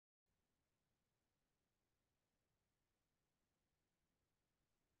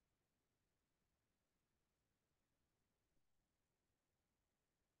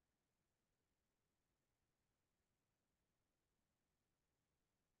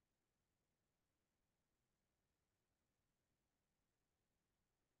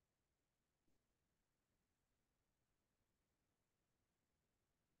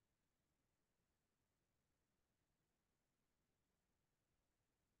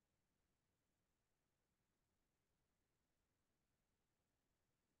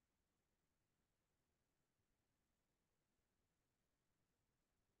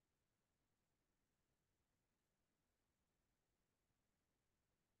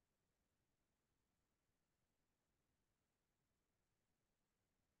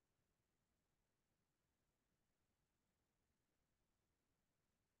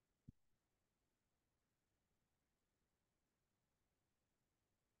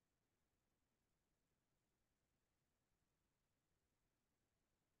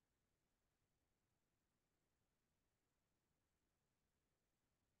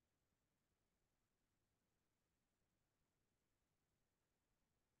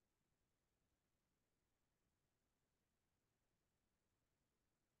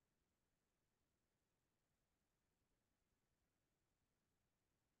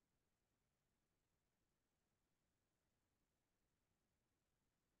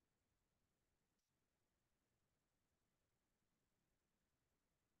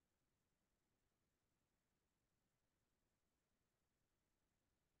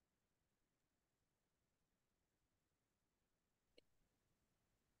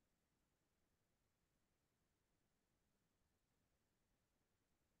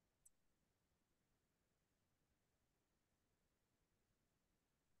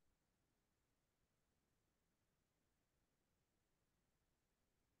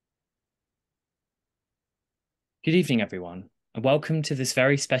Good evening, everyone, and welcome to this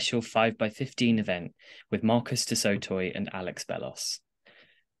very special 5x15 event with Marcus du Sautoy and Alex Bellos.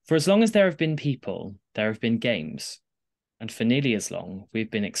 For as long as there have been people, there have been games, and for nearly as long, we've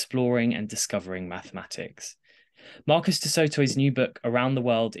been exploring and discovering mathematics. Marcus du Sautoy's new book, Around the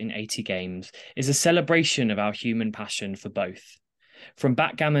World in 80 Games, is a celebration of our human passion for both. From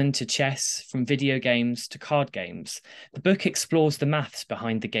backgammon to chess, from video games to card games, the book explores the maths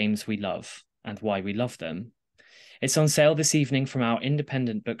behind the games we love and why we love them. It's on sale this evening from our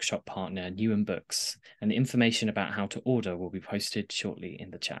independent bookshop partner, Newnham Books, and the information about how to order will be posted shortly in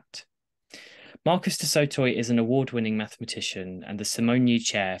the chat. Marcus du Sautoy is an award-winning mathematician and the Simoniu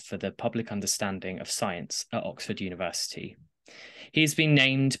Chair for the Public Understanding of Science at Oxford University. He has been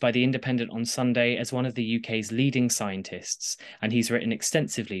named by The Independent on Sunday as one of the UK's leading scientists, and he's written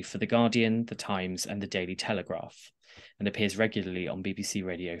extensively for The Guardian, The Times, and The Daily Telegraph, and appears regularly on BBC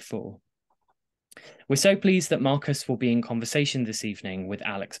Radio 4. We're so pleased that Marcus will be in conversation this evening with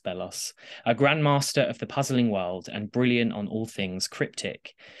Alex Bellos, a grandmaster of the puzzling world and brilliant on all things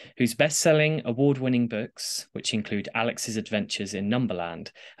cryptic, whose best-selling, award-winning books, which include Alex's adventures in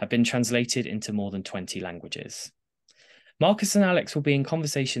Numberland, have been translated into more than 20 languages. Marcus and Alex will be in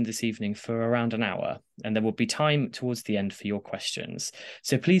conversation this evening for around an hour, and there will be time towards the end for your questions.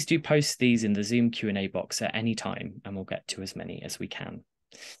 So please do post these in the Zoom Q&A box at any time, and we'll get to as many as we can.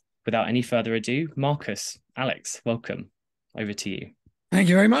 Without any further ado, Marcus, Alex, welcome. Over to you. Thank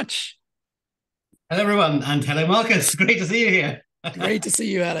you very much. Hello, everyone, and hello, Marcus. Great to see you here. Great to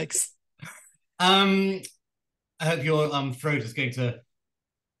see you, Alex. I hope your throat is going to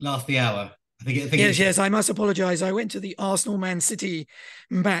last the hour. Yes. I must apologise. I went to the Arsenal-Man City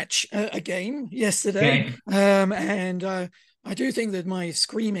match, a game yesterday, and I do think that my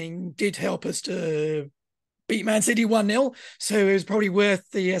screaming did help us to beat Man City 1-0, so it was probably worth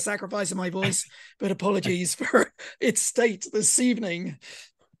the sacrifice of my voice, but apologies for its state this evening.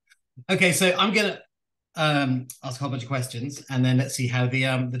 Okay, so I'm going to ask a whole bunch of questions, and then let's see how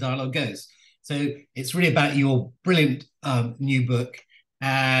the dialogue goes. So it's really about your brilliant new book,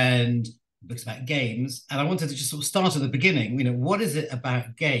 and books about games, and I wanted to just sort of start at the beginning. You know, what is it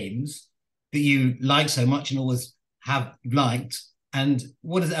about games that you like so much and always have liked? And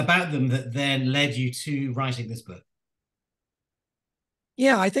what is it about them that then led you to writing this book?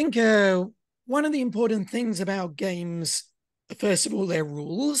 Yeah, I think one of the important things about games, first of all, they're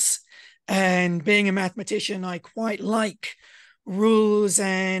rules. And being a mathematician, I quite like rules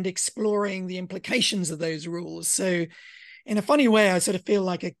and exploring the implications of those rules. So in a funny way, I sort of feel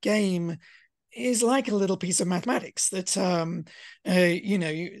like a game is like a little piece of mathematics that,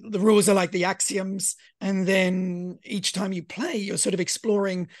 the rules are like the axioms. And then each time you play, you're sort of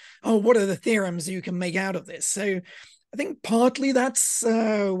exploring, what are the theorems you can make out of this? So I think partly that's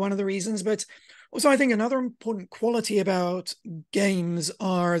one of the reasons. But also, I think another important quality about games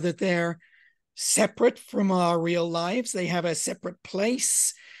are that they're separate from our real lives. They have a separate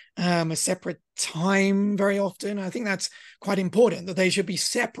place, a separate time very often. I think that's quite important, that they should be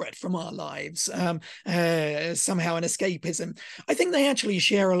separate from our lives, somehow an escapism. I think they actually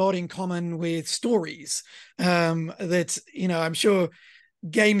share a lot in common with stories that, I'm sure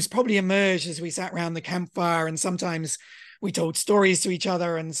games probably emerged as we sat around the campfire, and sometimes we told stories to each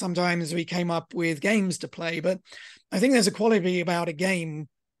other, and sometimes we came up with games to play. But I think there's a quality about a game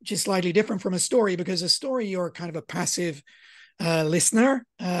which is slightly different from a story, because a story, you're kind of a passive listener,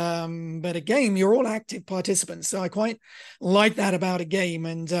 but a game, you're all active participants. So I quite like that about a game.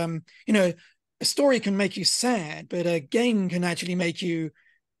 And a story can make you sad, but a game can actually make you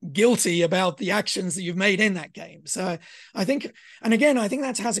guilty about the actions that you've made in that game. So I think, and again, I think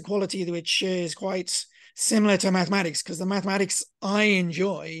that has a quality which is quite similar to mathematics, because the mathematics I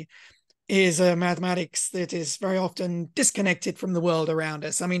enjoy is a mathematics that is very often disconnected from the world around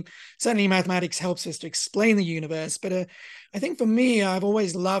us. I mean, certainly mathematics helps us to explain the universe, but I think for me, I've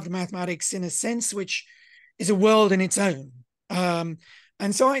always loved mathematics in a sense which is a world in its own. And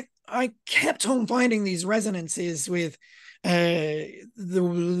so I kept on finding these resonances with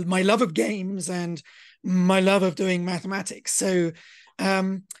my love of games and my love of doing mathematics. So,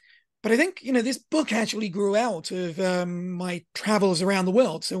 but I think, this book actually grew out of my travels around the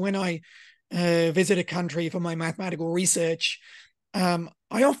world. So when I visit a country for my mathematical research, I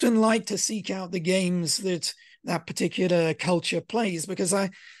often like to seek out the games that particular culture plays, because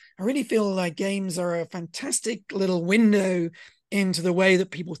I really feel like games are a fantastic little window into the way that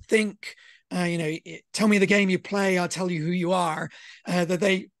people think. Tell me the game you play, I'll tell you who you are. That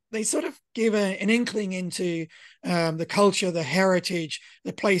they sort of give an inkling into the culture, the heritage,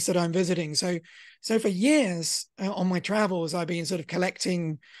 the place that I'm visiting. So for years on my travels, I've been sort of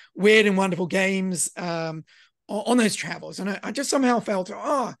collecting weird and wonderful games, on those travels. And I just somehow felt,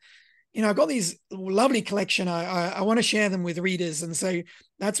 I've got these lovely collection. I want to share them with readers. And so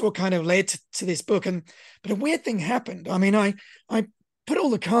that's what kind of led to this book. But a weird thing happened. I mean, I put all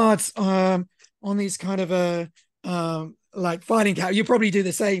the cards on these kind of like fighting cards. You probably do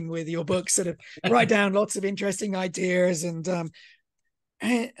the same with your books, sort of write down lots of interesting ideas. And a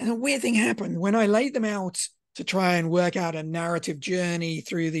weird thing happened when I laid them out to try and work out a narrative journey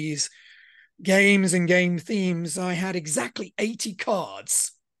through these games and game themes. I had exactly 80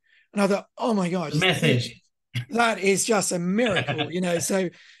 cards. And I thought, oh my gosh, the message. That is just a miracle, So,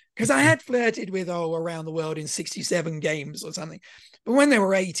 because I had flirted with, around the world in 67 games or something. But when there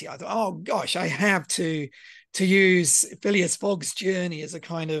were 80, I thought, oh gosh, I have to use Phileas Fogg's journey as a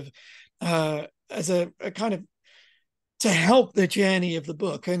kind of, to help the journey of the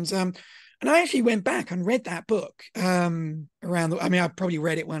book. And I actually went back and read that book I probably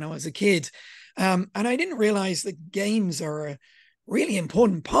read it when I was a kid. And I didn't realize that games are a really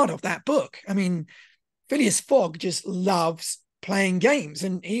important part of that book. I mean, Phileas Fogg just loves playing games,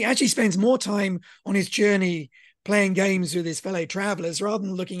 and he actually spends more time on his journey playing games with his fellow travelers rather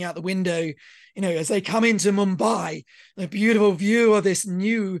than looking out the window, as they come into Mumbai, the beautiful view of this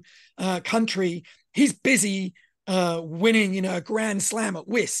new country. He's busy winning, a grand slam at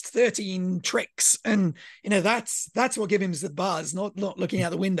whist, 13 tricks. And, that's what gives him the buzz, not looking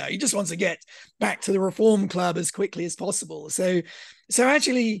out the window. He just wants to get back to the Reform Club as quickly as possible. So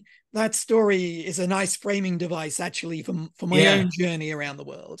actually that story is a nice framing device actually for my own journey around the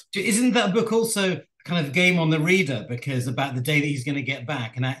world. Isn't that book also kind of game on the reader, because about the day that he's going to get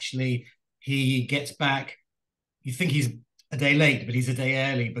back, and actually he gets back, you think he's a day late, but he's a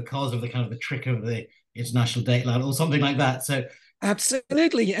day early because of the kind of the trick of the international date line or something like that. So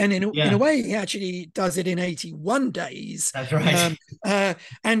absolutely, and in a way he actually does it in 81 days. That's right.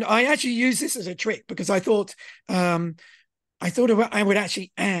 And I actually use this as a trick because I thought I would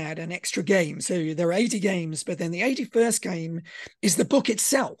actually add an extra game. So there are 80 games, but then the 81st game is the book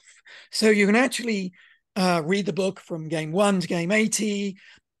itself. So you can actually read the book from game 1 to game 80,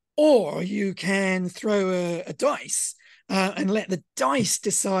 or you can throw a dice and let the dice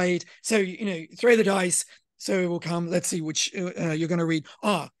decide. So, throw the dice. So it will come, let's see which you're going to read.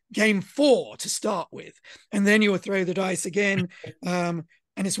 Game 4 to start with. And then you will throw the dice again.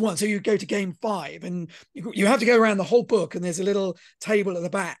 And it's 1. So you go to game 5, and you have to go around the whole book. And there's a little table at the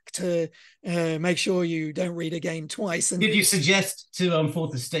back to make sure you don't read a game twice. And did you suggest to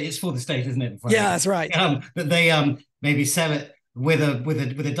Fourth Estate? It's Fourth Estate, isn't it? Yeah, that's right. That they maybe sell it with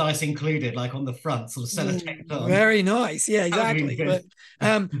a dice included, like on the front, sort of sellotape on. Very nice. Yeah, exactly. But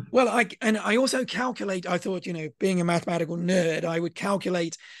I also calculate. I thought, being a mathematical nerd, I would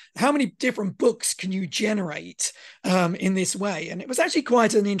calculate how many different books can you generate in this way, and it was actually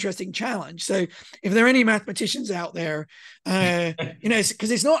quite an interesting challenge. So, if there are any mathematicians out there,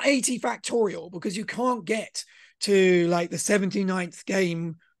 because it's not 80 factorial, because you can't get to like the 79th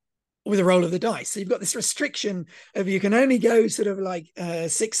game with a roll of the dice. So you've got this restriction of you can only go sort of like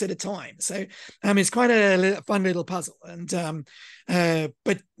 6 at a time. So it's quite a fun little puzzle. And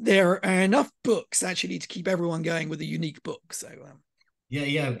but there are enough books actually to keep everyone going with a unique book. So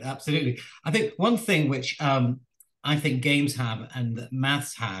yeah, absolutely. I think one thing which I think games have and that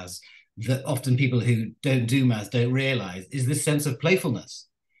maths has, that often people who don't do maths don't realize, is this sense of playfulness.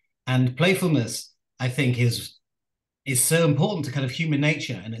 And playfulness, I think, is so important to kind of human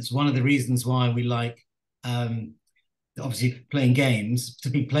nature, and it's one of the reasons why we like obviously playing games, to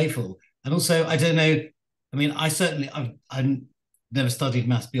be playful. And also, I don't know, I mean, I've never studied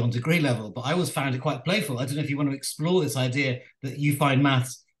maths beyond degree level, but I always found it quite playful. I don't know if you want to explore this idea that you find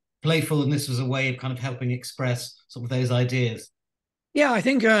maths playful, and this was a way of kind of helping express some of those ideas. Yeah, I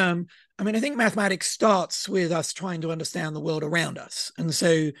think I think mathematics starts with us trying to understand the world around us, and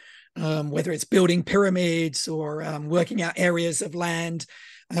so whether it's building pyramids or working out areas of land.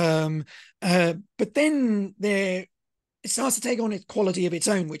 But then it starts to take on a quality of its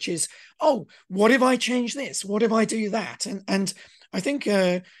own, which is, what if I change this? What if I do that? And I think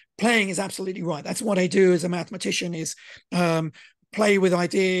playing is absolutely right. That's what I do as a mathematician, is play with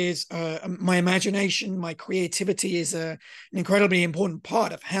ideas. My imagination, my creativity is an incredibly important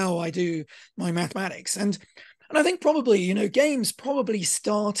part of how I do my mathematics. And I think probably, games probably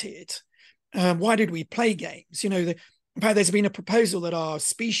started. Why did we play games? In fact, there's been a proposal that our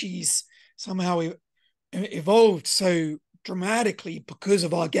species somehow evolved so dramatically because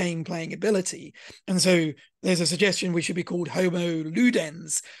of our game playing ability. And so there's a suggestion we should be called Homo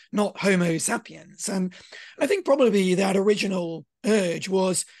ludens, not Homo sapiens. And I think probably that original urge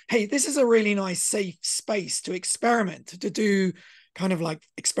was, hey, this is a really nice safe space to experiment, to do kind of like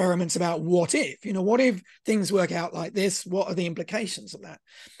experiments about what if, what if things work out like this? What are the implications of that?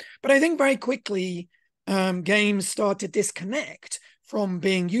 But I think very quickly games start to disconnect from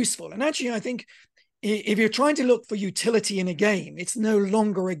being useful. And actually, I think if you're trying to look for utility in a game, it's no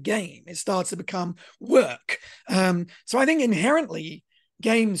longer a game. It starts to become work. So I think inherently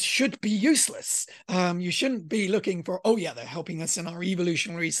games should be useless. You shouldn't be looking for, oh yeah, they're helping us in our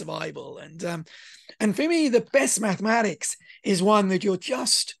evolutionary survival. And for me, the best mathematics is one that you're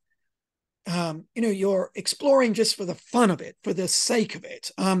just, you're exploring just for the fun of it, for the sake of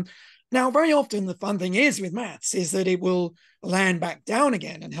it. Now, very often the fun thing is with maths is that it will land back down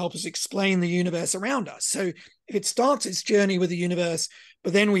again and help us explain the universe around us. So if it starts its journey with the universe,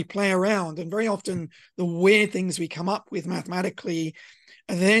 but then we play around, and very often the weird things we come up with mathematically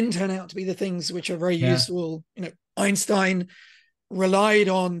then turn out to be the things which are very useful. Einstein relied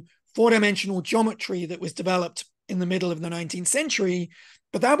on four-dimensional geometry that was developed in the middle of the 19th century,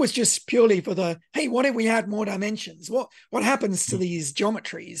 but that was just purely for the, hey, what if we had more dimensions? What happens to these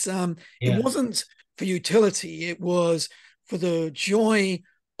geometries? It wasn't for utility. It was for the joy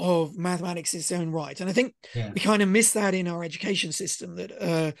of mathematics in its own right. And I think we kind of miss that in our education system,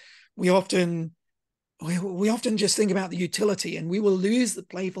 that we often just think about the utility, and we will lose the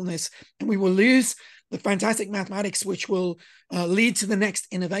playfulness, and we will lose the fantastic mathematics, which will lead to the next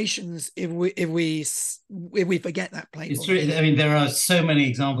innovations if we forget that playfulness. It's true. I mean, there are so many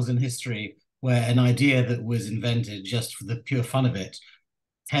examples in history where an idea that was invented just for the pure fun of it,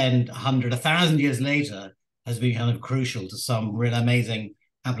 10, 100, 1,000 years later, has been kind of crucial to some real amazing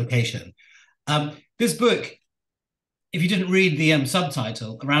application. This book, if you didn't read the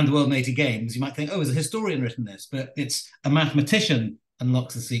subtitle, Around the World in 80 Games, you might think, oh, is a historian written this? But it's a mathematician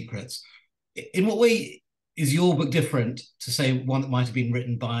unlocks the secrets. In what way is your book different to, say, one that might have been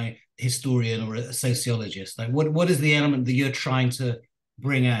written by a historian or a sociologist? Like, what is the element that you're trying to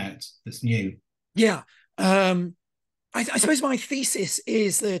bring out that's new? Yeah. I suppose my thesis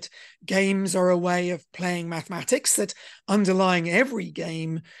is that games are a way of playing mathematics, that underlying every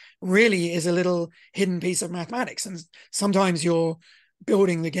game really is a little hidden piece of mathematics. And sometimes you're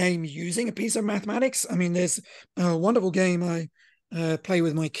building the game using a piece of mathematics. I mean, there's a wonderful game I play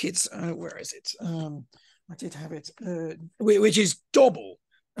with my kids. Where is it? I did have it, which is Dobble.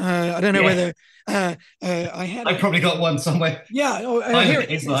 I don't know whether I had. I've probably got one somewhere. Yeah. Here it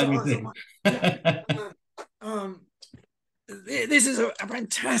is. This is a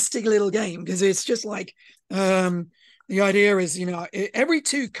fantastic little game, because it's just like the idea is, every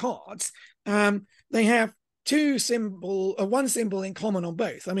two cards, they have one symbol in common on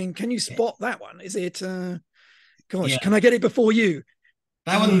both. I mean, can you spot that one? Is it? Can I get it before you?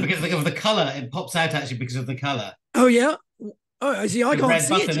 That one, because of the color, it pops out actually because of the color. Oh yeah. Oh, see, I can't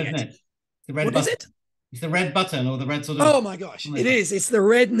see button, it yet. Isn't it? The red what button. Is it? It's the red button, or the red sort of. Oh my gosh, it is. It's the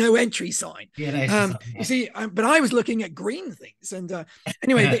red no entry sign. Yeah. You see, but I was looking at green things, and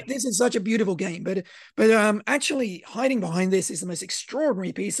anyway, this is such a beautiful game. But actually, hiding behind this is the most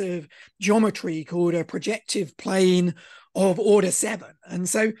extraordinary piece of geometry called a projective plane of order 7. And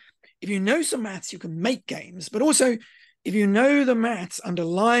so, if you know some maths, you can make games. But also, if you know the maths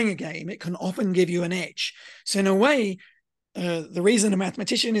underlying a game, it can often give you an edge. So in a way, the reason a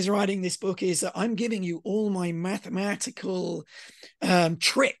mathematician is writing this book is that I'm giving you all my mathematical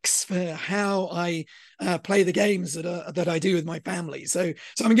tricks for how I play the games that I do with my family. So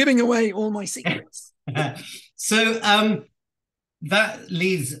I'm giving away all my secrets. So that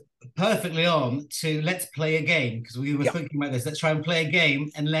leads perfectly on to let's play a game, because we were thinking about this. Let's try and play a game,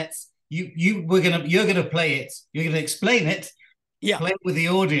 and you're gonna play it. You're gonna explain it. Play it with the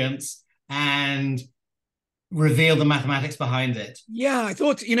audience and reveal the mathematics behind it. Yeah, I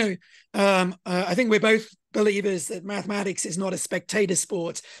thought, I think we're both believers that mathematics is not a spectator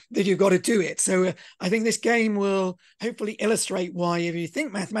sport, that you've got to do it. So I think this game will hopefully illustrate why, if you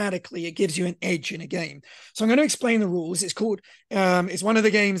think mathematically, it gives you an edge in a game. So I'm going to explain the rules. It's called, it's one of the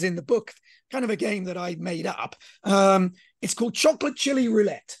games in the book, kind of a game that I made up. It's called Chocolate Chili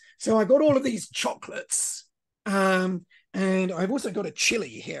Roulette. So I've got all of these chocolates, and I've also got a chili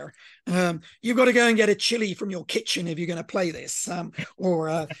here. You've got to go and get a chili from your kitchen if you're going to play this.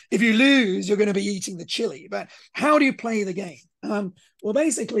 Or if you lose, you're going to be eating the chili. But how do you play the game? Well,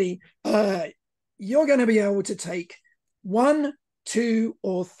 basically, you're going to be able to take 1, 2,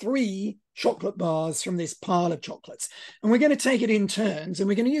 or 3 chocolate bars from this pile of chocolates. And we're going to take it in turns, and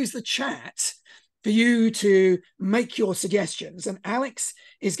we're going to use the chat for you to make your suggestions. And Alex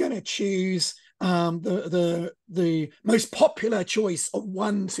is going to choose the most popular choice of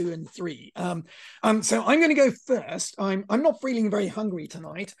 1, 2, and 3. So I'm going to go first. I'm not feeling very hungry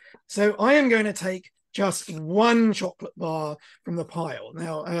tonight, so I am going to take just one chocolate bar from the pile.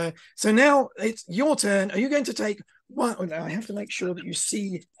 Now, so now it's your turn. Are you going to take one? Oh, now I have to make sure that you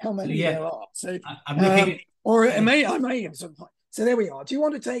see how many there are. So, I'm looking. or I may have some. So there we are. Do you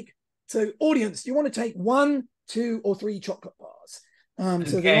want to take? So, audience, do you want to take 1, 2, or 3 chocolate bars?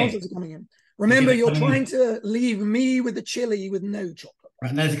 So the answers are coming in. Remember, you're trying to leave me with the chili with no chocolate.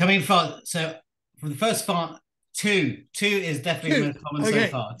 Right, no, they're coming in fast. So for the first part, 2 is definitely the most common so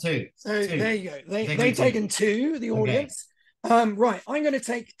far. 2. So there you go. They've taken 2, the audience. Right, I'm going to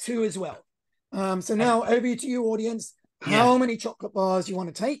take 2 as well. So now over to you, audience. How many chocolate bars do you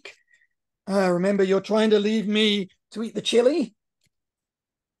want to take? Remember, you're trying to leave me to eat the chili.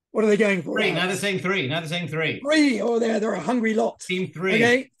 What are they going for? 3. Now they're saying 3. 3. Oh, they're a hungry lot. Team 3.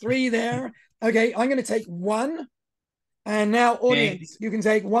 Okay, 3 there. Okay, I'm going to take 1. And now, audience, you can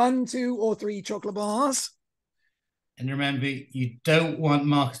take 1, 2, or 3 chocolate bars. And remember, you don't want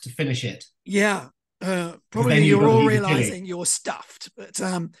Marcus to finish it. Yeah, probably you're all realizing you're stuffed. But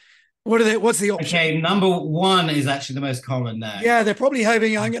what's the option? Okay, number 1 is actually the most common now. Yeah, they're probably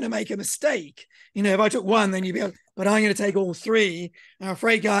hoping I'm going to make a mistake. You know, if I took 1, then you'd be able. But I'm going to take all 3. I'm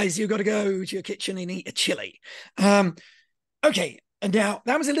afraid, guys, you've got to go to your kitchen and eat a chili. Okay, and now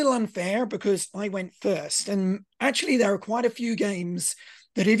that was a little unfair because I went first. And actually, there are quite a few games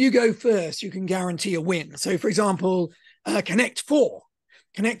that if you go first, you can guarantee a win. So, for example, Connect 4.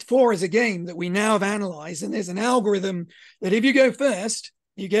 Connect 4 is a game that we now have analyzed, and there's an algorithm that if you go first,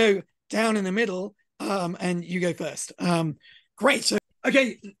 you go down in the middle, and you go first. Great. So,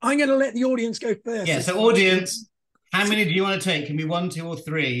 okay, I'm going to let the audience go first. Yeah, so audience, how many do you want to take? Can be 1, 2, or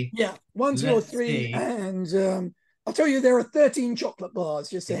 3? Yeah, 1, 2, or 3. See. And I'll tell you, there are 13 chocolate bars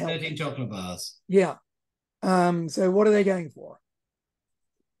just to help. 13 chocolate bars. Yeah. So what are they going for?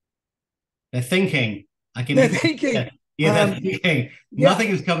 They're thinking. They're thinking. Yeah, they're thinking. Nothing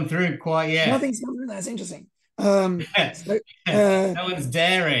has come through quite yet. Nothing's come through. That's interesting. No one's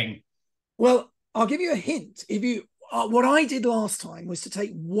daring. Well, I'll give you a hint. If you what I did last time was to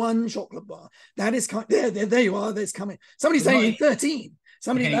take 1 chocolate bar. That is there you are. There's coming. Somebody's saying 13.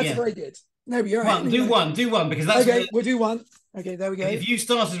 That's very good. No, but you're right. Do one because that's okay. We'll do 1. Okay, there we go. If you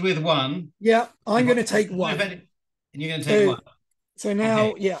started with 1, yeah, I'm going to take 1, and you're going to take 1. So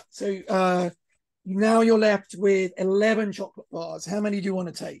now, so now you're left with 11 chocolate bars. How many do you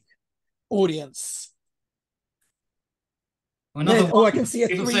want to take, audience? Another I can see a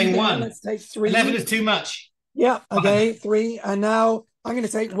 3. Saying 1. Let's take 3. 11 is too much. Yeah. Okay. 3. And now I'm going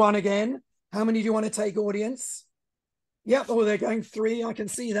to take 1 again. How many do you want to take, audience? Yep. Oh, they're going 3. I can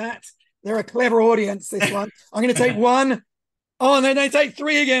see that. They're a clever audience, this one. I'm going to take 1. Oh, and then they take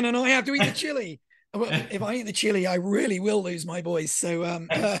 3 again, and I have to eat the chili. If I eat the chili, I really will lose my voice. So,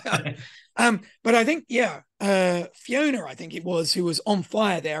 but I think, Fiona, I think it was, who was on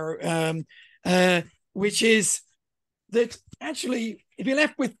fire there, which is that actually, if you're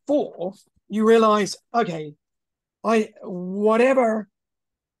left with 4, you realize, okay, whatever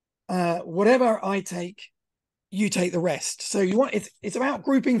I take, you take the rest. So it's about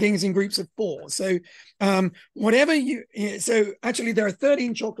grouping things in groups of 4. So so actually there are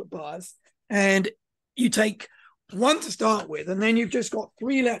 13 chocolate bars, and you take 1 to start with, and then you've just got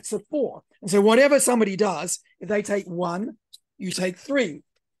 3 lots of 4. And so whatever somebody does, if they take 1, you take 3.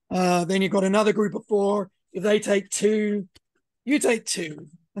 Then you've got another group of 4. If they take 2, you take 2.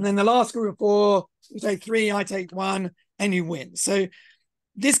 And then the last group of 4, you take 3, I take 1, and you win. So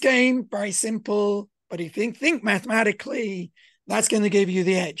this game, very simple. But if you think mathematically, that's going to give you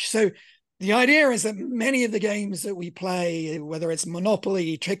the edge. So the idea is that many of the games that we play, whether it's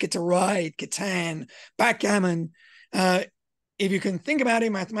Monopoly, Ticket to Ride, Catan, Backgammon, if you can think about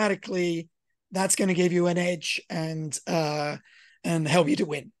it mathematically, that's going to give you an edge and help you to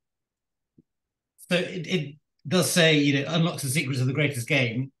win. So it does say, unlocks the secrets of the greatest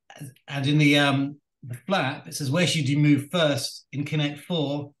game. And in the flap, it says, where should you move first in Connect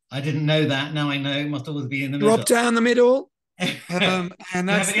 4? I didn't know that. Now I know. It must always be in the middle. Drop down the middle. And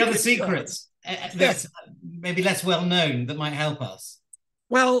that's have any other secrets? That's maybe less well known that might help us.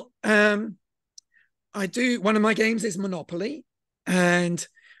 Well, I do. One of my games is Monopoly, and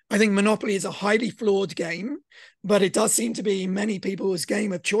I think Monopoly is a highly flawed game, but it does seem to be many people's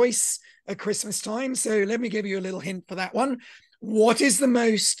game of choice at Christmas time. So let me give you a little hint for that one. What is the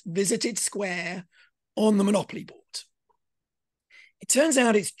most visited square on the Monopoly board? It turns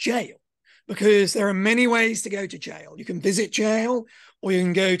out it's jail, because there are many ways to go to jail. You can visit jail, or you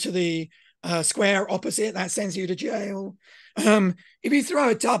can go to the square opposite. That sends you to jail. If you throw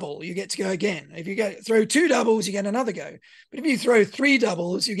a double, you get to go again. If you throw 2 doubles, you get another go. But if you throw 3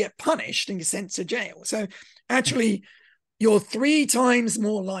 doubles, you get punished and you're sent to jail. So actually, you're 3 times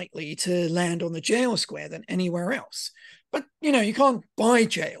more likely to land on the jail square than anywhere else. But, you can't buy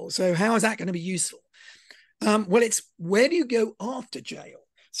jail. So how is that going to be useful? Well, it's where do you go after jail?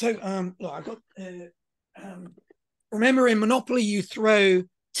 So, look, I've got, remember in Monopoly, you throw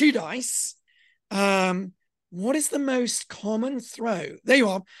 2 dice. What is the most common throw? There you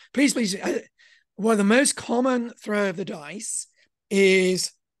are. Please. Well, the most common throw of the dice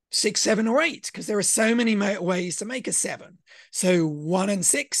is 6, 7, or 8, because there are so many ways to make a 7. So 1 and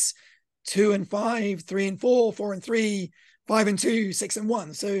 6, 2 and 5, 3 and 4, 4 and 3, 5 and 2, 6 and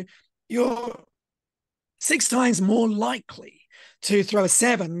 1. So you're 6 times more likely to throw a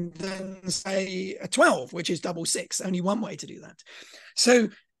 7 than, say, a 12, which is double 6. Only one way to do that. So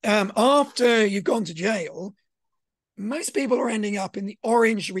after you've gone to jail, most people are ending up in the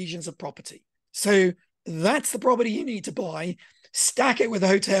orange regions of property. So that's the property you need to buy, stack it with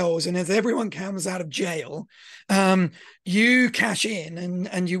hotels, and as everyone comes out of jail, you cash in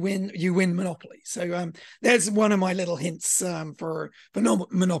and you win Monopoly. So there's one of my little hints for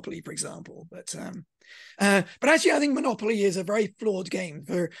Monopoly, for example. But actually, I think Monopoly is a very flawed game.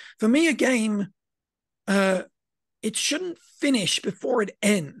 For me, a game, it shouldn't finish before it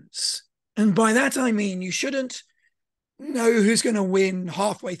ends. And by that, I mean you shouldn't know who's going to win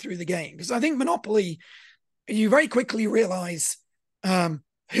halfway through the game. Because I think Monopoly, you very quickly realize who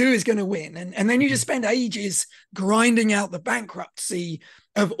is going to win. And then you just spend ages grinding out the bankruptcy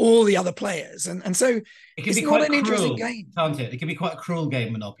of all the other players. And so it can it's be not quite an cruel, interesting game. Can't it? It can be quite a cruel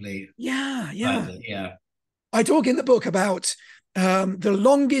game, Monopoly. Yeah. I talk in the book about the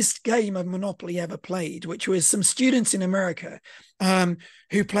longest game of Monopoly ever played, which was some students in America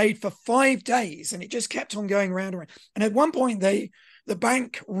who played for 5 days, and it just kept on going round and round. And at one point, the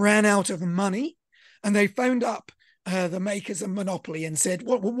bank ran out of money, and they phoned up the makers of Monopoly and said,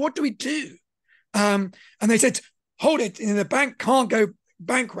 "What do we do?" And they said, "Hold it, the bank can't go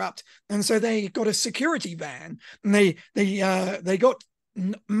bankrupt." And so they got a security van, and they got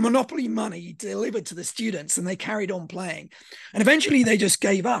Monopoly money delivered to the students, and they carried on playing. And eventually they just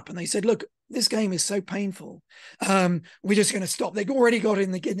gave up, and they said, "Look, this game is so painful. We're just going to stop." They've already got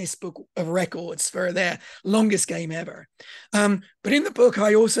in the Guinness Book of Records for their longest game ever. But in the book,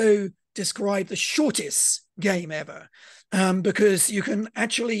 I also describe the shortest game ever, because you can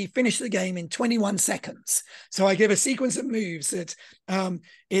actually finish the game in 21 seconds. So I give a sequence of moves that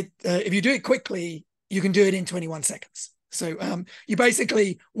if you do it quickly, you can do it in 21 seconds. So you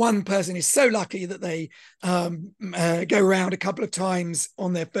basically, one person is so lucky that they go around a couple of times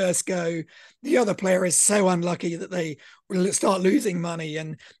on their first go. The other player is so unlucky that they will start losing money.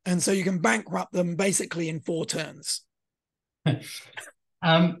 And so you can bankrupt them basically in 4 turns.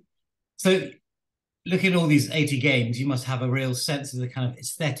 So looking at all these 80 games, you must have a real sense of the kind of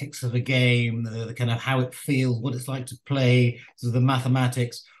aesthetics of a game, the kind of how it feels, what it's like to play, sort of the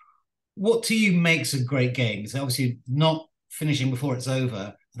mathematics. What to you makes a great game? It's obviously not finishing before it's over.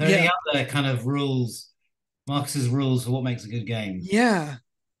 Are there any other kind of rules, Marcus's rules for what makes a good game? Yeah.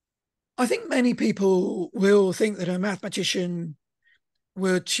 I think many people will think that a mathematician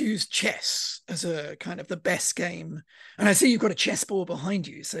would choose chess as a kind of the best game. And I see you've got a chessboard behind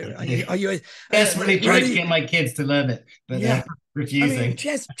you. So are you desperately trying to get my kids to learn it, but they're refusing. I mean,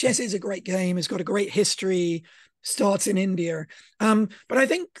 chess is a great game. It's got a great history, starts in India. But I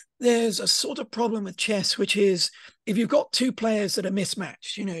think there's a sort of problem with chess, which is if you've got 2 players that are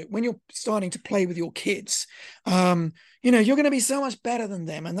mismatched, when you're starting to play with your kids, you're going to be so much better than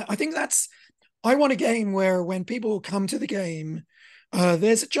them. And I think I want a game where when people come to the game,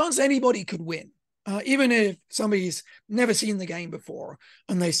 there's a chance anybody could win, even if somebody's never seen the game before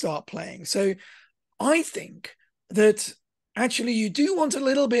and they start playing. So I think that actually you do want a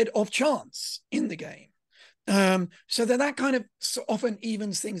little bit of chance in the game. So that kind of often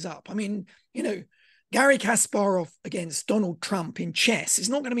evens things up. I mean, Gary Kasparov against Donald Trump in chess is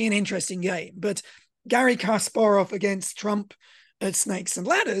not going to be an interesting game, but Gary Kasparov against Trump at Snakes and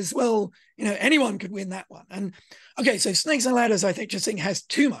Ladders, well, anyone could win that one. And okay, so Snakes and Ladders, I think has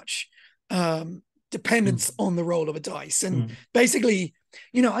too much dependence on the roll of a dice. And basically,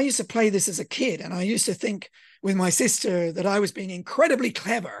 I used to play this as a kid, and I used to think with my sister that I was being incredibly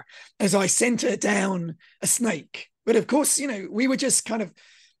clever as I sent her down a snake. But of course, we were just kind of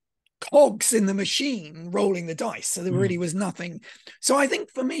cogs in the machine rolling the dice. So there really was nothing. So I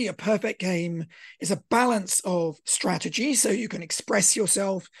think for me, a perfect game is a balance of strategy. So you can express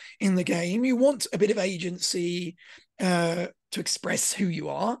yourself in the game. You want a bit of agency to express who you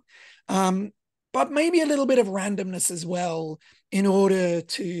are. But maybe a little bit of randomness as well in order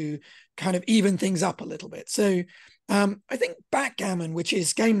to kind of even things up a little bit. So I think backgammon, which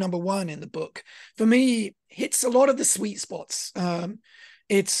is game number 1 in the book, for me hits a lot of the sweet spots.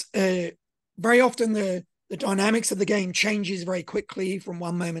 It's very often the dynamics of the game changes very quickly from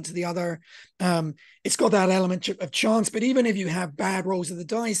one moment to the other. It's got that element of chance, but even if you have bad rolls of the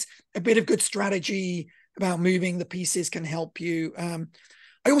dice, a bit of good strategy about moving the pieces can help you.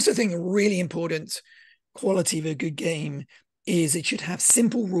 I also think a really important quality of a good game is it should have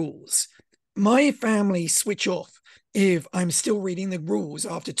simple rules. My family switch off if I'm still reading the rules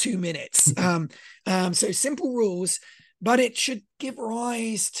after 2 minutes. So simple rules, but it should give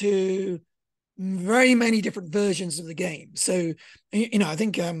rise to very many different versions of the game. So, I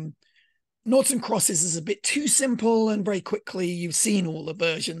think Noughts and Crosses is a bit too simple, and very quickly you've seen all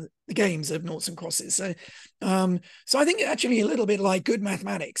the games of Noughts and Crosses. So, I think actually a little bit like good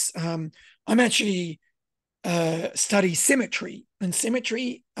mathematics. I'm actually study symmetry, and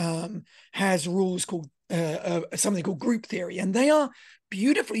symmetry has rules called something called group theory, and they are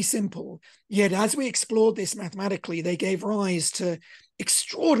beautifully simple. Yet, as we explored this mathematically, they gave rise to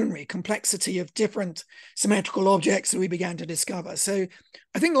extraordinary complexity of different symmetrical objects that we began to discover. So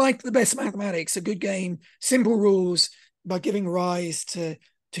I think, like the best mathematics, a good game, simple rules, but giving rise to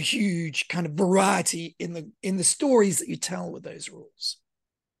huge kind of variety in the stories that you tell with those rules.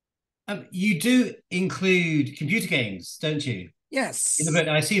 You do include computer games, don't you? Yes. In the book,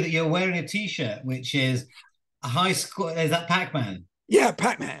 I see that you're wearing a T-shirt, which is a high score. Is that Pac-Man? Yeah,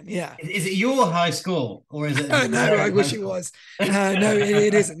 Pac-Man. Yeah. Is it your high score, or is it? No, I wish it was. No,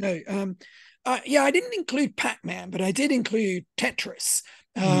 it isn't. No. Yeah, I didn't include Pac-Man, but I did include Tetris,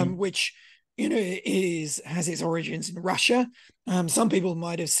 which has its origins in Russia. Some people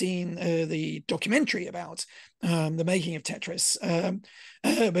might have seen the documentary about the making of Tetris,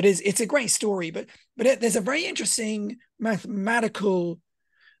 but it's a great story. But there's a very interesting mathematical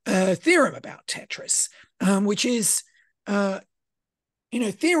theorem about Tetris, which is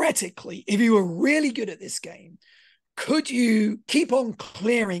theoretically, if you were really good at this game, could you keep on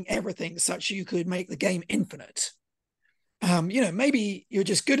clearing everything such you could make the game infinite? Maybe you're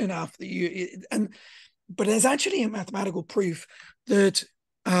just good enough that but there's actually a mathematical proof that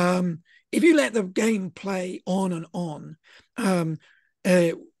if you let the game play on and on,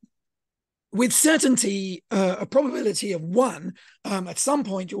 with certainty, a probability of 1, at some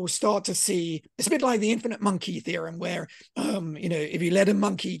point you'll start to see, it's a bit like the infinite monkey theorem, where, if you let a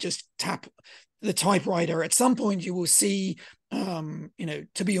monkey just tap the typewriter, at some point you will see,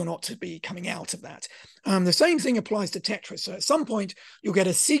 to be or not to be coming out of that. The same thing applies to Tetris. So at some point you'll get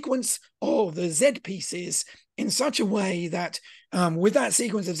a sequence of the Z pieces in such a way that with that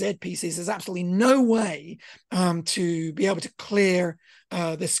sequence of Z pieces, there's absolutely no way to be able to clear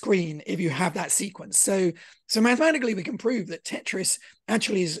the screen if you have that sequence. So mathematically, we can prove that Tetris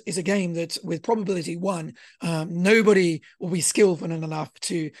actually is a game that, with probability 1, nobody will be skillful enough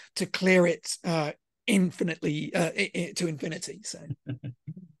to clear it infinitely to infinity. So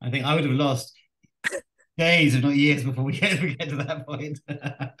I think I would have lost days, if not years, before we get to that point.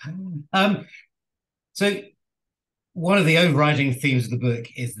 So one of the overriding themes of the book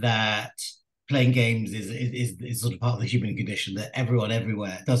is that playing games is sort of part of the human condition, that everyone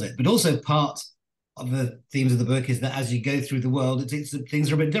everywhere does it. But also part of the themes of the book is that as you go through the world,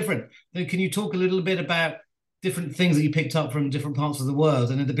 things are a bit different. So can you talk a little bit about different things that you picked up from different parts of the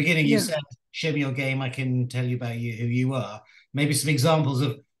world? And at the beginning, you said, show me your game, I can tell you about you, who you are. Maybe some examples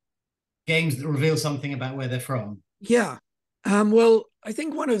of games that reveal something about where they're from. Yeah. Well, I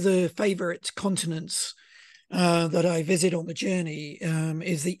think one of the favorite continents that I visit on the journey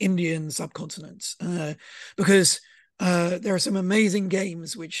is the Indian subcontinent, because there are some amazing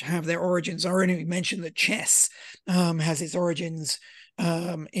games which have their origins. I already mentioned that chess has its origins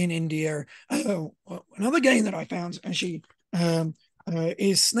in India. Another game that I found actually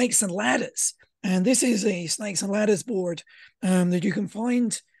is Snakes and Ladders. And this is a Snakes and Ladders board that you can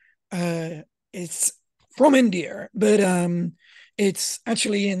find. It's from India, but it's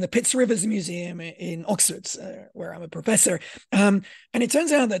actually in the Pitts Rivers Museum in Oxford, where I'm a professor. And it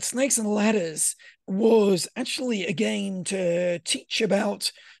turns out that Snakes and Ladders was actually a game to teach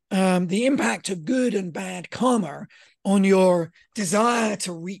about the impact of good and bad karma on your desire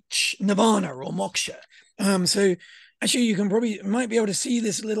to reach nirvana or moksha. So actually, you might be able to see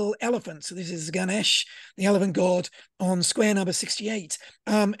this little elephant. So this is Ganesh, the elephant god, on square number 68.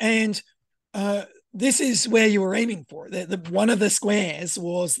 This is where you were aiming for. One of the squares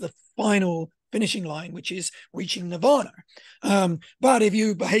was the final finishing line, which is reaching nirvana. But if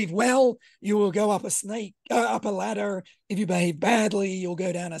you behave well, you will go up a ladder. If you behave badly, you'll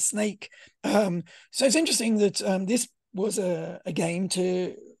go down a snake. So it's interesting that this was a game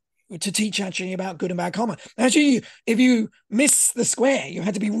to to teach actually about good and bad karma. Actually, if you miss the square, you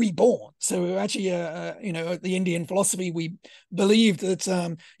had to be reborn. So actually, the Indian philosophy, we believed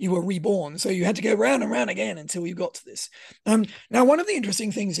that you were reborn. So you had to go round and round again until you got to this. Now, one of the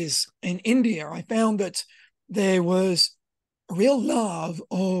interesting things is in India, I found that there was a real love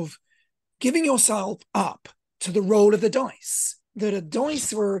of giving yourself up to the roll of the dice. That a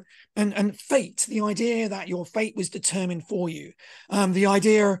dice were and fate, the idea that your fate was determined for you, the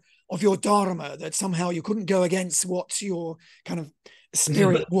idea of your dharma, that somehow you couldn't go against what your kind of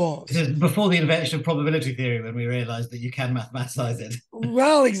spirit was. This is before the invention of probability theory, when we realized that you can mathematicize it.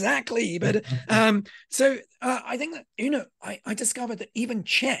 Well, exactly. But so I think that, I discovered that even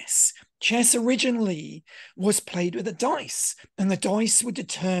chess originally was played with a dice, and the dice would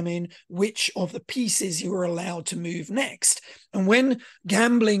determine which of the pieces you were allowed to move next. And when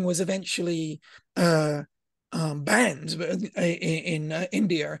gambling was eventually banned in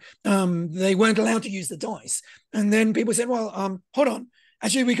India, they weren't allowed to use the dice. And then people said, well, hold on,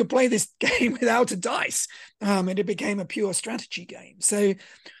 actually we could play this game without a dice, and it became a pure strategy game. So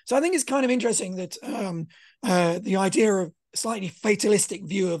I think it's kind of interesting that the idea of slightly fatalistic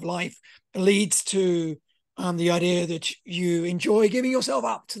view of life leads to the idea that you enjoy giving yourself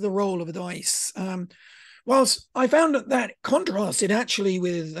up to the roll of a dice. Whilst I found that contrasted actually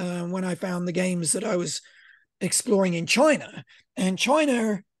with when I found the games that I was exploring in China. And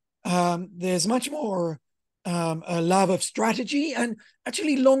China, there's much more a love of strategy and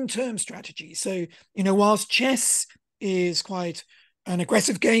actually long-term strategy. So, whilst chess is quite an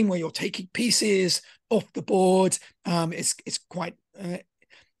aggressive game where you're taking pieces off the board, it's quite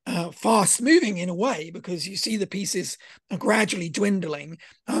fast moving in a way, because you see the pieces are gradually dwindling.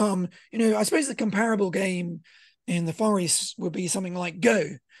 I suppose the comparable game in the Far East would be something like Go,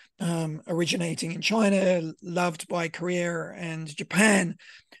 originating in China, loved by Korea and Japan.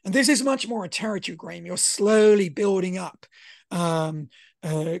 And this is much more a territory game. You're slowly building up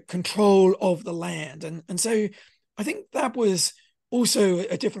control of the land. And so I think that was also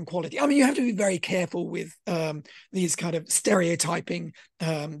a different quality. I mean, you have to be very careful with these kind of stereotyping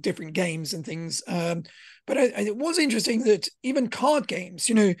different games and things. But it was interesting that even card games,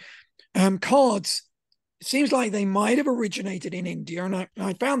 cards, it seems like they might have originated in India. And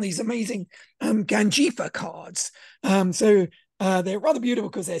I found these amazing Ganjifa cards. So they're rather beautiful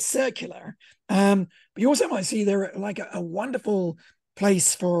because they're circular. But you also might see they're like a wonderful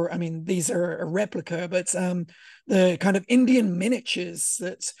place for, I mean, these are a replica, but the kind of Indian miniatures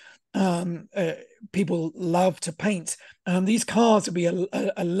that people love to paint. These cards would be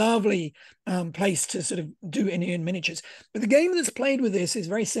a lovely place to sort of do Indian miniatures. But the game that's played with this is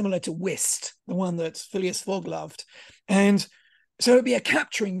very similar to Whist, the one that Phileas Fogg loved. And so it'd be a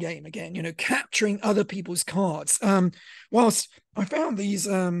capturing game again, capturing other people's cards. Whilst I found these,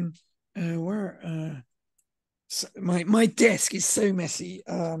 my desk is so messy.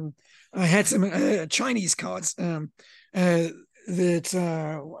 I had some Chinese cards that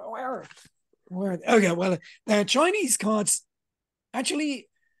where okay, well, the Chinese cards actually.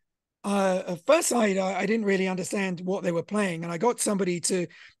 At first sight, I didn't really understand what they were playing, and I got somebody to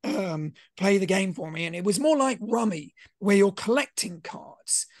play the game for me, and it was more like Rummy, where you're collecting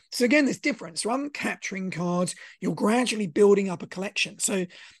cards. So again, there's difference. Rather than capturing cards, you're gradually building up a collection. So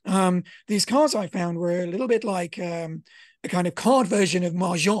these cards I found were a little bit like a kind of card version of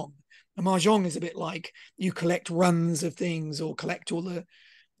Mahjong. A Mahjong is a bit like you collect runs of things or collect all the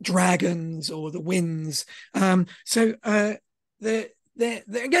dragons or the wins. So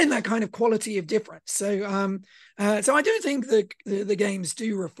again, that kind of quality of difference. So I do think the games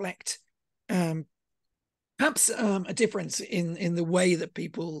do reflect perhaps a difference in the way that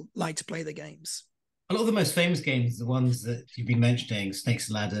people like to play the games. A lot of the most famous games, the ones that you've been mentioning, Snakes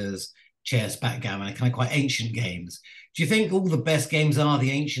and Ladders, chess, backgammon, kind of quite ancient games. Do you think all the best games are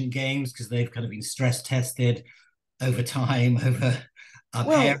the ancient games because they've kind of been stress tested over time,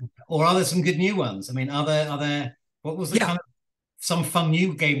 or are there some good new ones? I mean, are there what was the kind of some fun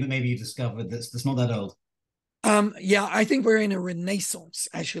new game that maybe you discovered that's not that old? I think we're in a renaissance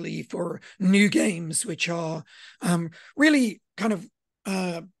actually for new games, which are really kind of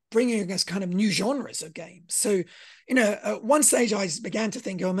bringing us kind of new genres of games. So, at one stage I began to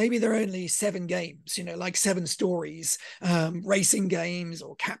think, oh, maybe there are only 7 games, like 7 stories, racing games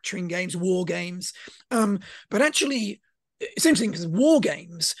or capturing games, war games. But actually, it's interesting because war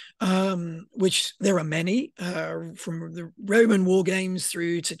games, which there are many, from the Roman war games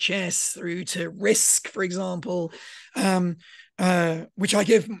through to chess, through to Risk, for example, which I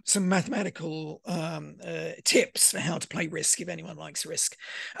give some mathematical tips for how to play Risk if anyone likes Risk.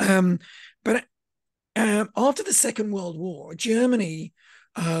 But after the Second World War, Germany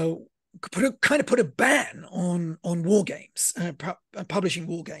put a ban on war games, publishing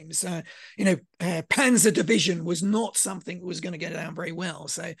war games. Panzer Division was not something that was going to get down very well.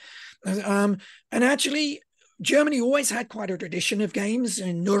 So, and actually, Germany always had quite a tradition of games.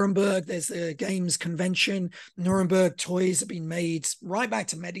 In Nuremberg, there's a games convention. Nuremberg toys have been made right back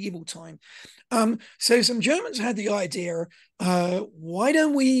to medieval time. So some Germans had the idea, why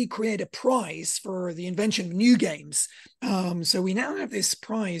don't we create a prize for the invention of new games? So we now have this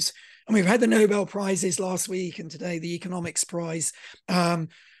prize, and we've had the Nobel Prizes last week and today the Economics Prize.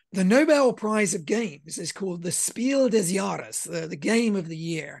 The Nobel Prize of Games is called the Spiel des Jahres, the game of the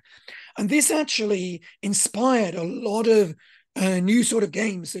year. And this actually inspired a lot of new sort of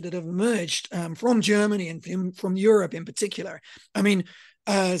games that have emerged from Germany and from Europe in particular. I mean,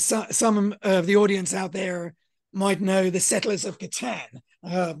 some of the audience out there might know the Settlers of Catan.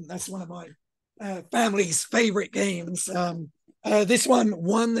 That's one of my family's favorite games. This one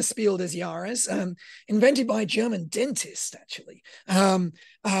won the Spiel des Jahres, invented by a German dentist, actually.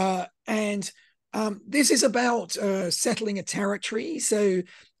 This is about settling a territory. So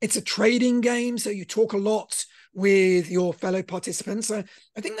it's a trading game. So you talk a lot with your fellow participants. I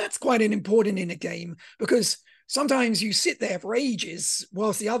think that's quite important in a game, because sometimes you sit there for ages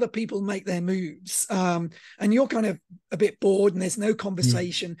whilst the other people make their moves, and you're kind of a bit bored and there's no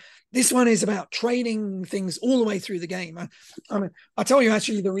conversation. This one is about trading things all the way through the game. I'll tell you,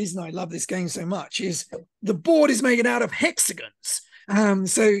 actually, the reason I love this game so much is the board is made out of hexagons.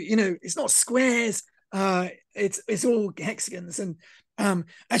 So, it's not squares, it's all hexagons. And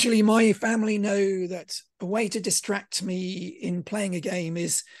actually, my family know that a way to distract me in playing a game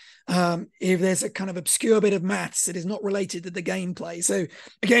is if there's a kind of obscure bit of maths that is not related to the gameplay. So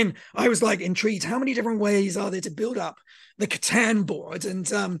again, I was like intrigued, how many different ways are there to build up the Catan board, and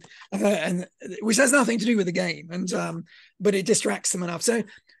which has nothing to do with the game, but it distracts them enough. So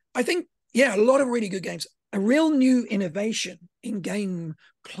I think, a lot of really good games. A real new innovation in game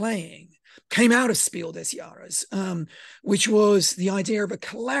playing came out of Spiel des Jahres, which was the idea of a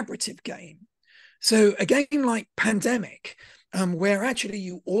collaborative game. So a game like Pandemic, where actually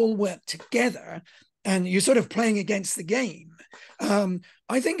you all work together and you're sort of playing against the game,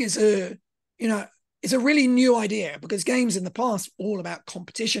 I think is a really new idea, because games in the past were all about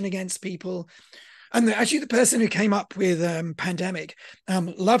competition against people. And actually, the person who came up with Pandemic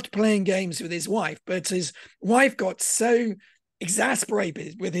loved playing games with his wife, but his wife got so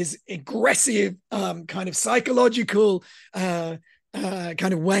exasperated with his aggressive kind of psychological kind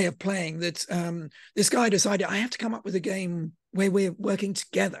of way of playing that this guy decided, I have to come up with a game where we're working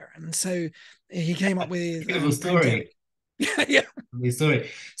together. And so he came up with beautiful story. Yeah. Story.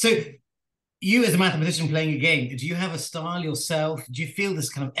 So you, as a mathematician playing a game, do you have a style yourself? Do you feel this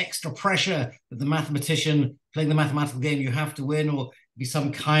kind of extra pressure that the mathematician playing the mathematical game, you have to win, or be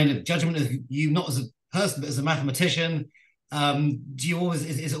some kind of judgment of you, not as a person, but as a mathematician? Do you always,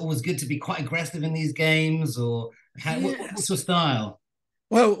 is it always good to be quite aggressive in these games, or what's your style?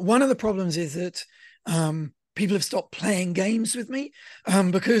 Well, one of the problems is that people have stopped playing games with me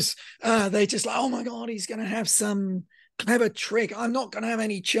because they just like, oh my God, he's going to have some clever trick. I'm not going to have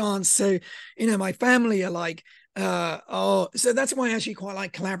any chance. So, my family are like, so that's why I actually quite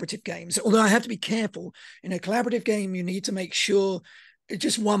like collaborative games. Although I have to be careful. In a collaborative game, you need to make sure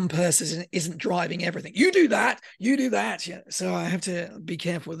just one person isn't driving everything. You do that. Yeah. So I have to be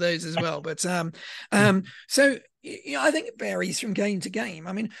careful with those as well. But so I think it varies from game to game.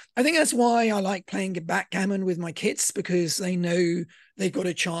 I mean, I think that's why I like playing backgammon with my kids, because they know they've got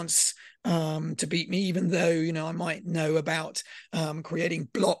a chance to beat me, even though I might know about creating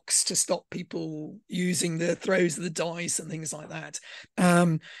blocks to stop people using the throws of the dice and things like that.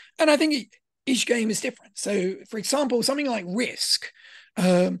 And I think each game is different. So, for example, something like Risk,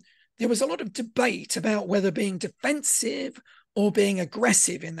 there was a lot of debate about whether being defensive or being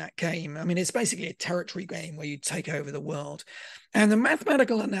aggressive in that game. I mean, it's basically a territory game where you take over the world. And the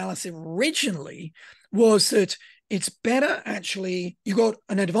mathematical analysis originally was that it's better, actually, you got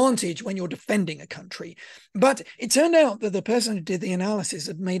an advantage when you're defending a country. But it turned out that the person who did the analysis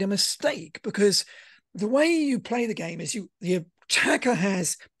had made a mistake, because the way you play the game is the attacker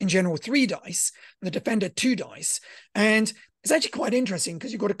has, in general, 3 dice, and the defender 2 dice. And it's actually quite interesting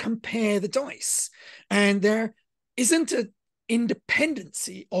because you've got to compare the dice. And there isn't an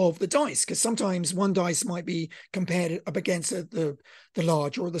independency of the dice, because sometimes one dice might be compared up against the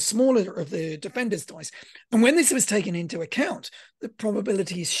larger or the smaller of the defender's dice. And when this was taken into account, the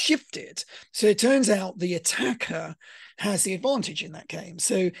probabilities shifted. So it turns out the attacker has the advantage in that game.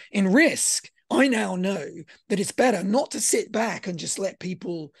 So in Risk, I now know that it's better not to sit back and just let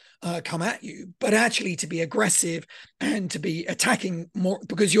people come at you, but actually to be aggressive and to be attacking more,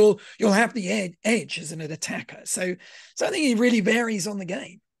 because you'll have the edge as an attacker. So I think it really varies on the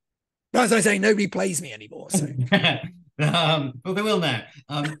game. As I say, nobody plays me anymore. So well, they will now.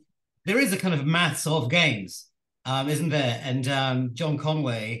 There is a kind of maths of games, isn't there? And John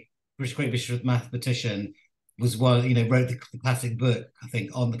Conway, great British mathematician, was one, wrote the classic book, I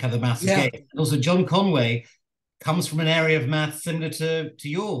think, on the kind of maths of games. And also, John Conway comes from an area of maths similar to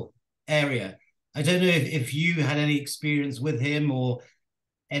your area. I don't know if you had any experience with him or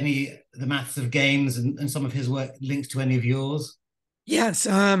the maths of games and some of his work links to any of yours. Yes.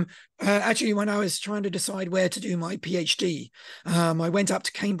 Actually, when I was trying to decide where to do my PhD, I went up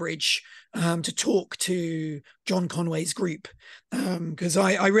to Cambridge to talk to John Conway's group, because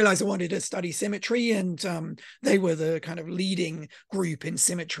I realized I wanted to study symmetry, and they were the kind of leading group in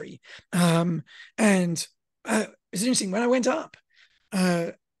symmetry. And it's interesting, when I went up,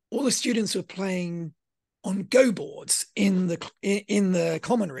 all the students were playing on Go boards in the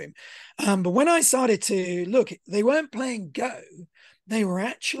common room. But when I started to look, they weren't playing Go. They were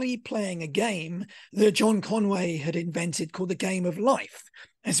actually playing a game that John Conway had invented called the Game of Life.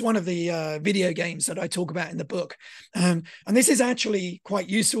 It's one of the video games that I talk about in the book. And this is actually quite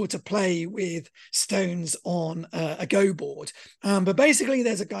useful to play with stones on a Go board. But basically,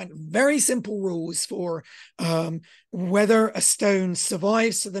 there's a kind of very simple rules for whether a stone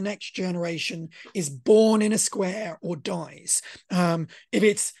survives to the next generation, is born in a square, or dies. If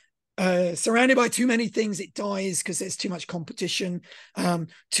it's surrounded by too many things, it dies because there's too much competition.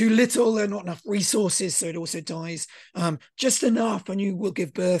 Too little, there are not enough resources, so it also dies. Just enough, and you will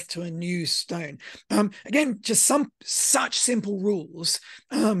give birth to a new stone. Again, just some such simple rules.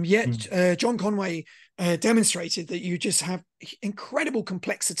 Yet John Conway demonstrated that you just have incredible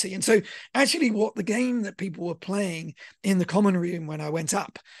complexity. And so actually what the game that people were playing in the common room when I went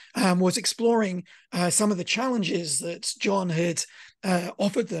up was exploring some of the challenges that John had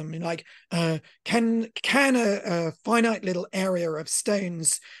offered them, like can a finite little area of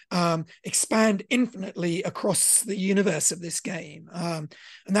stones expand infinitely across the universe of this game? And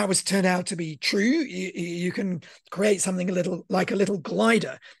that was turned out to be true. You can create something a little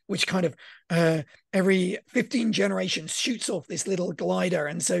glider, which kind of every 15 generations shoots off this little glider,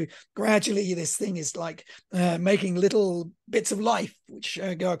 and so gradually this thing is like making little bits of life which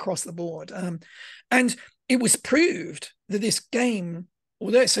go across the board. And it was proved that this game,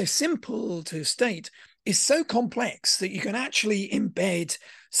 although it's so simple to state, is so complex that you can actually embed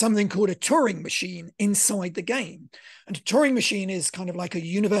something called a Turing machine inside the game. And a Turing machine is kind of like a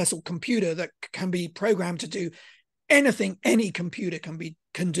universal computer that can be programmed to do anything any computer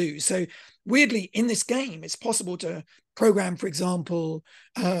can do. So weirdly, in this game, it's possible to program, for example,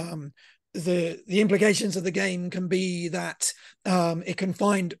 the implications of the game can be that it can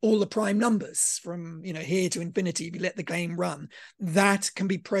find all the prime numbers from here to infinity. If you let the game run, that can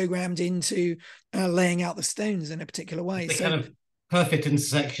be programmed into laying out the stones in a particular way. The kind of perfect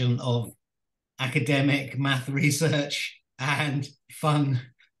intersection of academic math research and fun,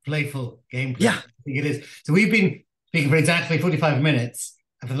 playful gameplay. Yeah, I think it is. So we've been speaking for exactly 45 minutes,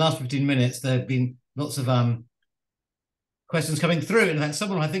 and for the last 15 minutes, there have been lots of questions coming through. And in fact,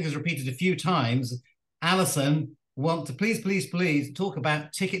 someone I think has repeated a few times, Alison, want to please talk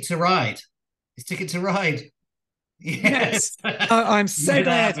about Ticket to Ride. Is Ticket to Ride? Yes. I'm so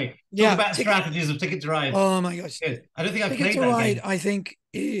glad. Talk about strategies of Ticket to Ride. Oh my gosh. Good. I don't think I've Ticket played to that Ride, game. I think,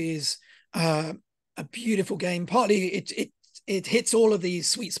 is a beautiful game. Partly it hits all of these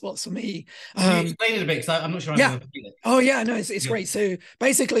sweet spots for me. Can you explain it a bit? Because I'm not sure I've ever played it. Oh yeah, no, it's great. So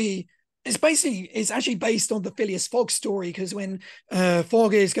basically, it's actually based on the Phileas Fogg story, because when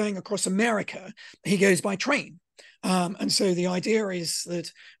Fogg is going across America, he goes by train. And so the idea is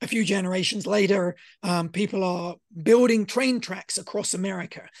that a few generations later, people are building train tracks across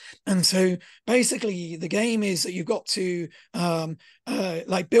America. And so basically the game is that you've got to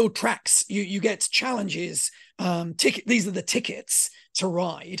like build tracks. You get challenges. These are the tickets to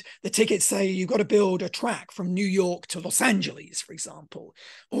ride. The tickets say you've got to build a track from New York to Los Angeles, for example,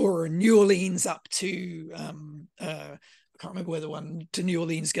 or New Orleans up to I can't remember where the one to New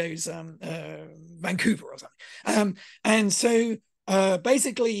Orleans goes, Vancouver or something. And so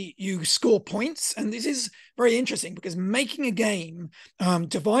basically you score points. And this is very interesting because making a game,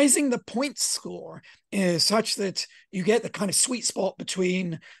 devising the point score is such that you get the kind of sweet spot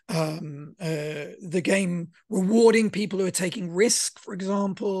between the game rewarding people who are taking risk, for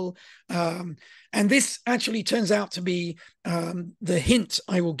example. And this actually turns out to be the hint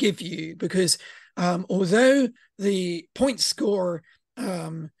I will give you, because although the point score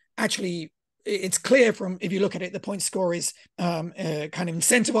actually it's clear from, if you look at it, the point score is kind of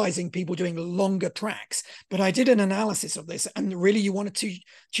incentivizing people doing longer tracks. But I did an analysis of this, and really you wanted to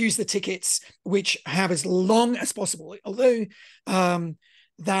choose the tickets which have as long as possible. Although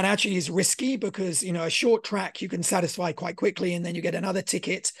that actually is risky, because a short track you can satisfy quite quickly, and then you get another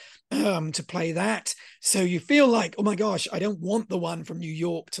ticket to play that. So you feel like, oh my gosh, I don't want the one from New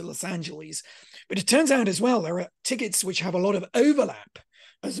York to Los Angeles. But it turns out as well, there are tickets which have a lot of overlap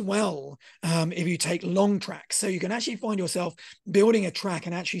as well, if you take long tracks. So you can actually find yourself building a track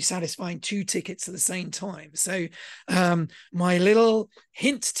and actually satisfying 2 tickets at the same time. So my little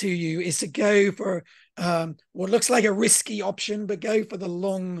hint to you is to go for what looks like a risky option, but go for the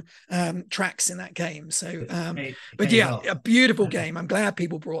long tracks in that game. So but yeah, a beautiful game. I'm glad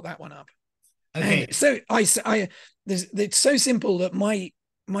people brought that one up. Okay. And so it's so simple that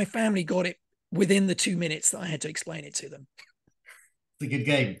my family got it within the 2 minutes that I had to explain it to them. A good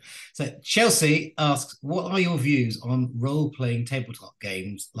game. So Chelsea asks, what are your views on role-playing tabletop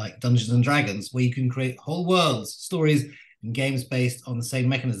games like Dungeons and Dragons, where you can create whole worlds, stories, and games based on the same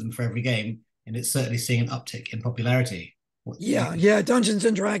mechanism for every game? And it's certainly seeing an uptick in popularity. Yeah, Dungeons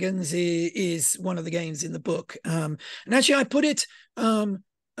and Dragons is one of the games in the book, and actually I put it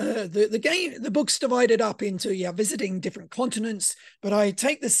the book's divided up into visiting different continents, but I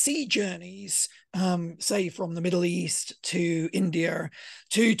take the sea journeys, say from the Middle East to India,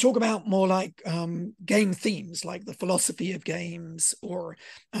 to talk about more like game themes, like the philosophy of games, or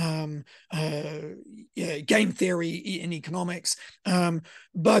game theory in economics.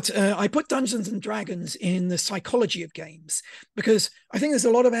 But I put Dungeons and Dragons in the psychology of games, because I think there's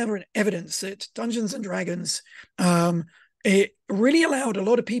a lot of evidence that Dungeons and Dragons it really allowed a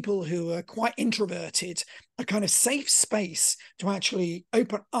lot of people who are quite introverted a kind of safe space to actually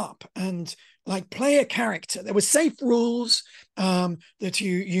open up and like play a character. There were safe rules, that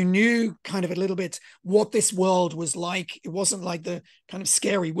you knew kind of a little bit what this world was like. It wasn't like the kind of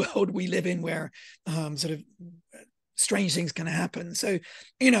scary world we live in, where sort of strange things can happen. So,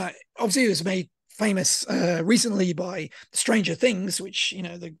 obviously it was made famous recently by Stranger Things, which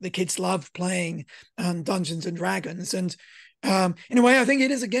the kids love playing Dungeons and Dragons. And in a way, I think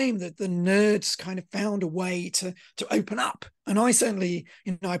it is a game that the nerds kind of found a way to open up. And I certainly,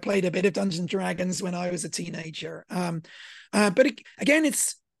 I played a bit of Dungeons and Dragons when I was a teenager. But again,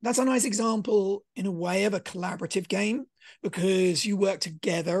 that's a nice example in a way of a collaborative game, because you work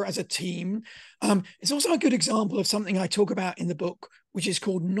together as a team. It's also a good example of something I talk about in the book, which is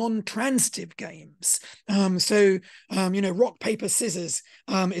called non-transitive games. Rock, paper, scissors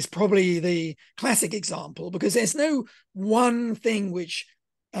is probably the classic example, because there's no one thing which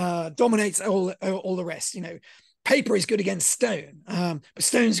dominates all the rest. Paper is good against stone, but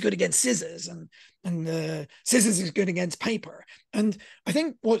stone is good against scissors, and scissors is good against paper. And I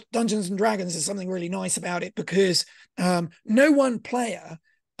think what Dungeons and Dragons is something really nice about it, because no one player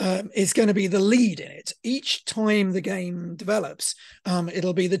is going to be the lead in it. Each time the game develops,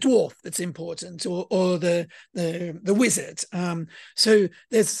 it'll be the dwarf that's important, or the wizard. So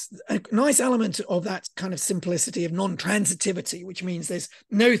there's a nice element of that kind of simplicity of non-transitivity, which means there's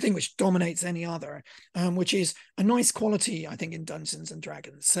no thing which dominates any other, which is a nice quality, I think, in Dungeons and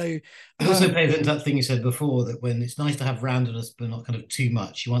Dragons. So it also plays into that thing you said before, that when it's nice to have randomness, but not kind of too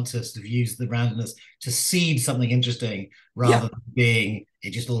much, you want to sort of use the randomness to seed something interesting, rather than being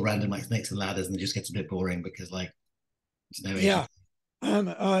it just all random like snakes and ladders, and it just gets a bit boring because like there's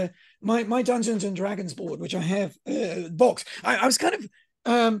no my Dungeons and Dragons board, which I have box, I was kind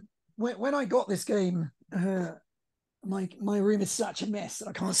of when I got this game, my room is such a mess that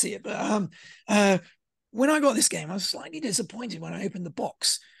I can't see it, but when I got this game, I was slightly disappointed when I opened the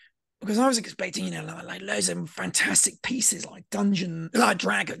box, because I was expecting, like loads of fantastic pieces like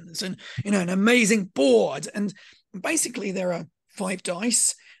dragons, and an amazing board. And basically there are 5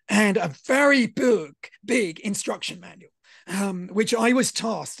 dice and a very big instruction manual, which I was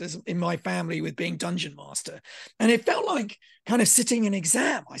tasked as in my family with being dungeon master. And it felt like kind of sitting an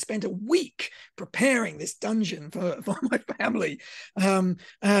exam. I spent a week preparing this dungeon for my family.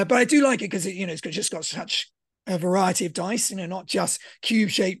 But I do like it because it's just got such a variety of dice, not just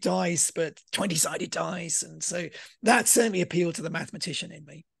cube-shaped dice, but 20-sided dice. And so that certainly appealed to the mathematician in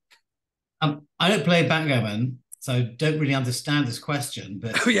me. I don't play backgammon, so I don't really understand this question,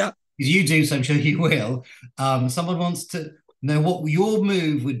 but yeah, you do, so I'm sure you will. Someone wants to know what your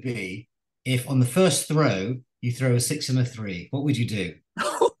move would be if on the first throw you throw a 6 and a 3. What would you do?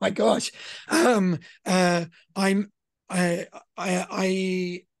 Oh my gosh. I'm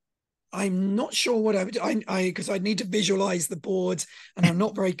not sure what I would do. Because I need to visualize the board, and I'm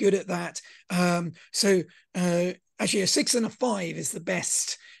not very good at that. So actually a 6 and a 5 is the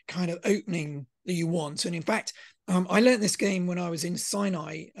best kind of opening that you want. And in fact, I learned this game when I was in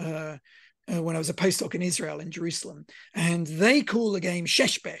Sinai, when I was a postdoc in Israel, in Jerusalem, and they call the game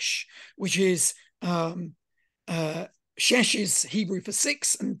Sheshbesh, which is Shesh is Hebrew for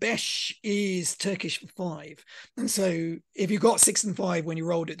 6, and Besh is Turkish for 5. And so if you got 6 and 5 when you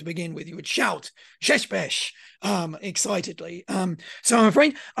rolled it to begin with, you would shout Shesh Besh excitedly. So I'm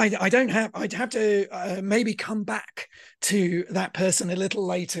afraid I'd have to maybe come back to that person a little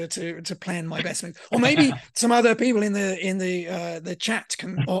later to plan my best move, or maybe some other people in the chat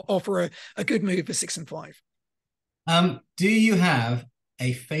can offer a good move for 6 and 5. Do you have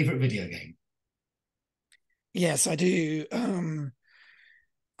a favorite video game? Yes, I do.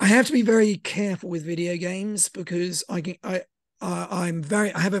 I have to be very careful with video games because I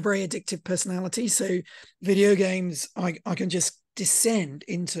have a very addictive personality. So video games, I can just descend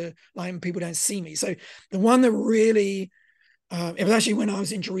into, like, people don't see me. So the one that really, it was actually when I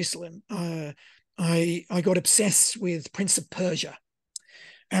was in Jerusalem, I got obsessed with Prince of Persia.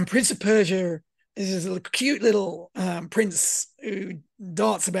 And Prince of Persia is a cute little prince who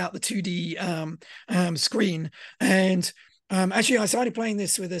darts about the 2D screen. And actually, I started playing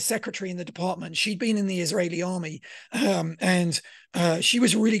this with a secretary in the department. She'd been in the Israeli army, and she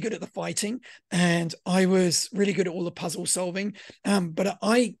was really good at the fighting, and I was really good at all the puzzle solving. But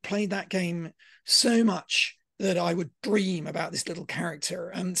I played that game so much that I would dream about this little character.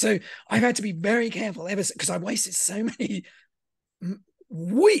 And so I've had to be very careful ever, because I wasted so many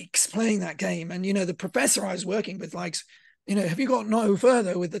weeks playing that game. And the professor I was working with likes, have you got no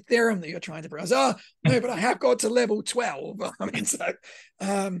further with the theorem that you're trying to prove? No, but I have got to level 12.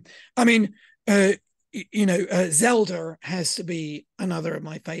 Zelda has to be another of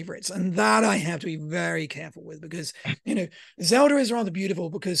my favorites, and that I have to be very careful with, because Zelda is rather beautiful,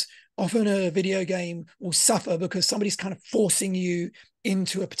 because often a video game will suffer because somebody's kind of forcing you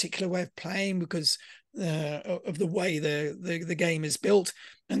into a particular way of playing because of the way the game is built.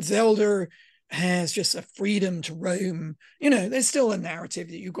 And Zelda has just a freedom to roam. There's still a narrative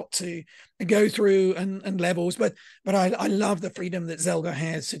that you've got to go through and levels, but I love the freedom that Zelda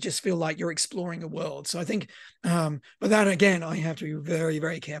has to just feel like you're exploring a world. So I think, but that again, I have to be very,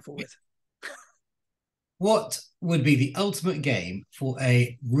 very careful with. What would be the ultimate game for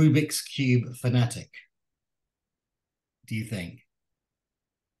a Rubik's Cube fanatic, do you think?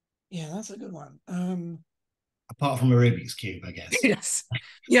 Yeah, that's a good one. Apart from a Rubik's Cube, I guess. Yes.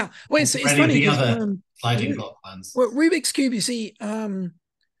 Yeah. Well, it's funny. The other sliding block ones. Well, Rubik's Cube, you see,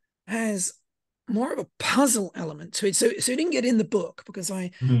 has more of a puzzle element to it. So it didn't get in the book because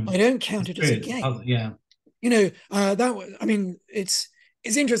I don't count it as a game. Yeah. That was, it's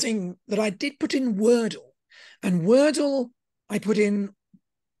interesting that I did put in Wordle, and Wordle I put in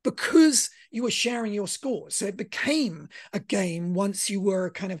because you were sharing your scores. So it became a game once you were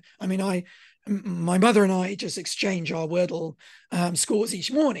kind of, my mother and I just exchange our Wordle scores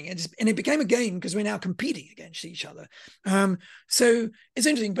each morning. And it became a game because we're now competing against each other. So it's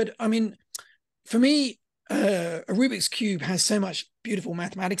interesting. But for me, a Rubik's Cube has so much beautiful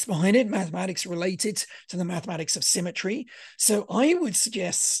mathematics behind it, mathematics related to the mathematics of symmetry. So I would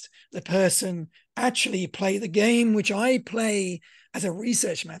suggest the person actually play the game which I play as a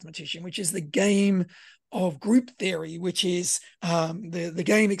research mathematician, which is the game of group theory, which is the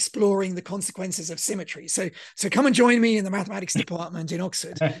game exploring the consequences of symmetry. So come and join me in the mathematics department in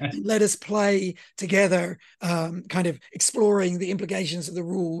Oxford and let us play together, kind of exploring the implications of the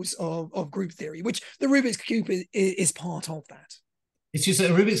rules of group theory, which the Rubik's Cube is part of that. It's just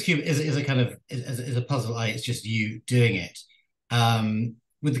that a Rubik's Cube is a kind of is a puzzle. It's just you doing it.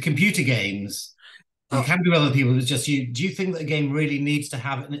 With the computer games, you can do other people. It's just you. Do you think that a game really needs to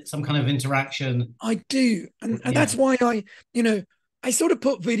have some kind of interaction? I do, and that's why I sort of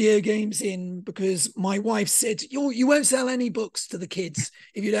put video games in, because my wife said you won't sell any books to the kids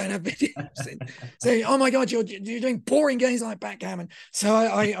if you don't have videos in. So, oh my God, you're doing boring games like backgammon. So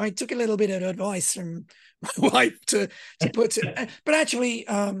I took a little bit of advice from my wife to put it. But actually,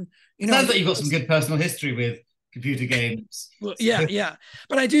 sounds like you've got some good personal history with computer games. Well, yeah.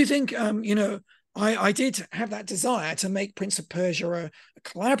 But I do think I did have that desire to make Prince of Persia a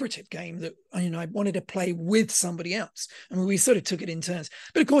collaborative game that I wanted to play with somebody else. We sort of took it in turns.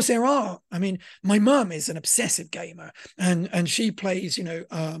 But of course there are, my mum is an obsessive gamer, and she plays,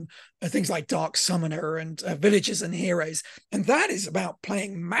 things like Dark Summoner and Villages and Heroes. And that is about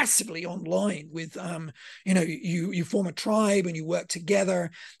playing massively online with, you form a tribe and you work together.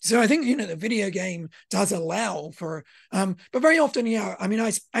 So I think, the video game does allow for, but very often,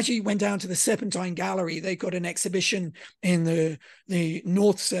 I actually went down to the Serpentine Gallery. They've got an exhibition in the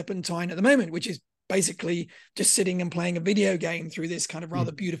North Serpentine at the moment, which is basically just sitting and playing a video game through this kind of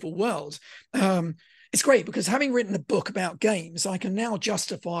rather beautiful world. It's great because having written a book about games, I can now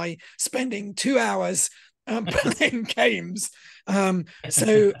justify spending 2 hours playing games.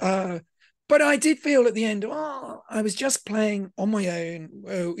 But I did feel at the end, oh, I was just playing on my own,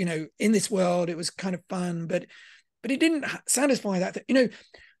 you know, in this world. It was kind of fun, but it didn't satisfy that. You know,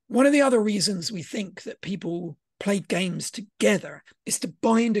 one of the other reasons we think that people play games together is to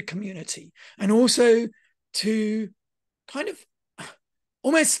bind a community, and also to kind of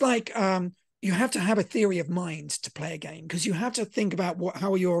almost like you have to have a theory of mind to play a game, because you have to think about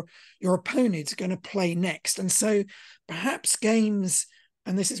how your opponent's going to play next. And so perhaps games,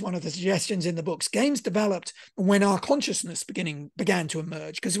 and this is one of the suggestions in the books, games developed when our consciousness began to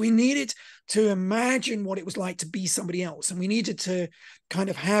emerge, because we needed to imagine what it was like to be somebody else. And we needed to kind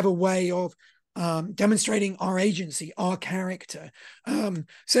of have a way of demonstrating our agency, our character.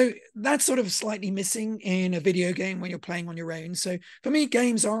 So that's sort of slightly missing in a video game when you're playing on your own. So for me,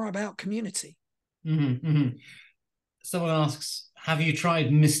 games are about community. Someone asks, have you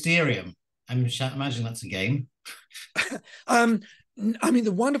tried Mysterium? I imagine that's a game. I mean,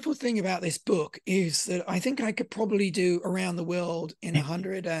 the wonderful thing about this book is that I think I could probably do around the world in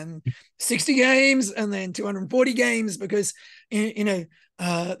 160 games and then 240 games, because, you know,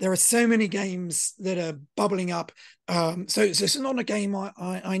 there are so many games that are bubbling up. So it's not a game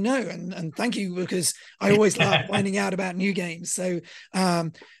I know, and thank you, because I always love finding out about new games. So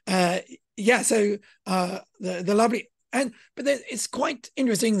the lovely. But it's quite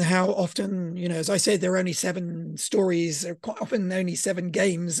interesting how often, you know, as I said, there are only 7 stories, there are quite often only 7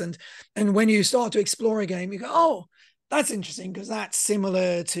 games, and when you start to explore a game, you go, oh, that's interesting, because that's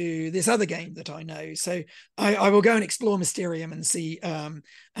similar to this other game that I know. So I will go and explore Mysterium and see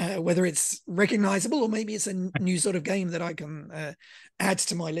whether it's recognizable, or maybe it's a new sort of game that I can add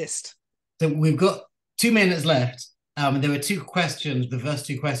to my list. So we've got 2 minutes left. And there were 2 questions, the first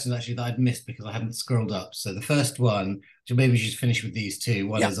 2 questions actually, that I'd missed because I hadn't scrolled up. So the first one, so maybe we should finish with these 2.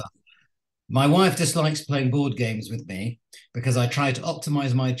 One is, my wife dislikes playing board games with me because I try to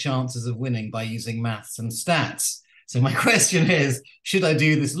optimize my chances of winning by using maths and stats. So my question is, should I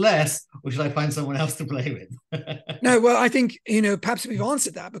do this less, or should I find someone else to play with? No, well, I think, you know, perhaps we've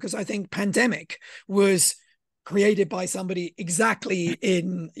answered that, because I think Pandemic was created by somebody exactly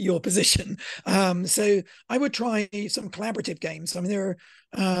in your position. So I would try some collaborative games. I mean, there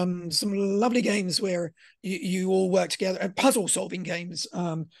are some lovely games where you all work together, puzzle solving games,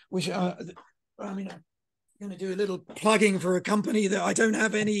 which I mean, I'm going to do a little plugging for a company that I don't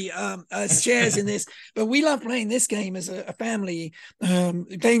have any shares in this, but we love playing this game as a family,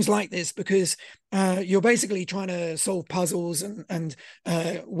 games like this, because you're basically trying to solve puzzles and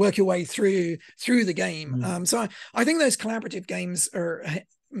work your way through the game. So I think those collaborative games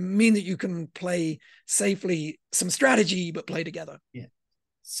mean that you can play safely some strategy, but play together. Yeah.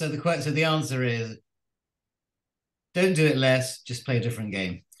 So the answer is, don't do it less, just play a different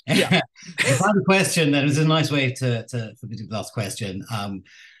game. Yeah. The final question, then, is a nice way for me to last question.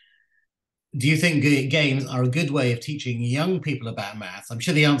 Do you think games are a good way of teaching young people about maths? I'm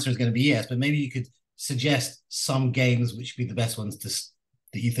sure the answer is going to be yes, but maybe you could suggest some games which would be the best ones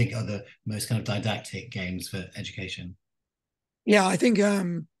that you think are the most kind of didactic games for education. Yeah, I think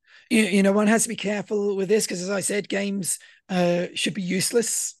you know, one has to be careful with this, because, as I said, games should be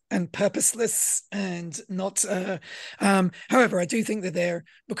useless and purposeless, and not. However, I do think that they're,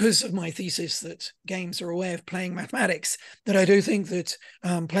 because of my thesis that games are a way of playing mathematics, that I do think that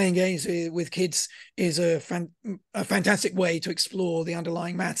playing games with kids is a fantastic way to explore the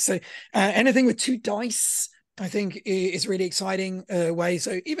underlying maths. So anything with 2 dice, I think, is really exciting way.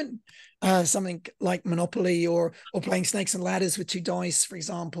 So even something like Monopoly, or playing Snakes and Ladders with 2 dice, for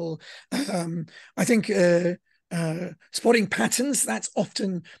example. I think spotting patterns, that's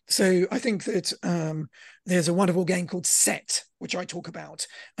often. So I think that there's a wonderful game called Set, which I talk about,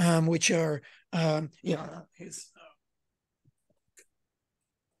 which are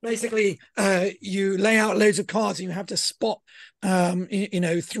basically you lay out loads of cards and you have to spot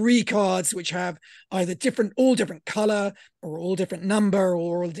 3 cards which have either all different color, or all different number,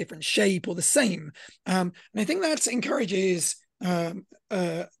 or all different shape, or the same. And I think that encourages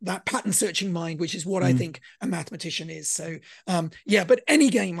that pattern searching mind, which is what I think a mathematician is. So but any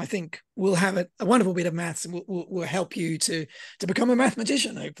game, I think, will have a wonderful bit of maths, and will help you to become a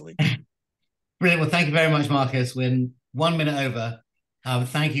mathematician, hopefully. Brilliant. Well, thank you very much, Marcus. We're 1 minute over.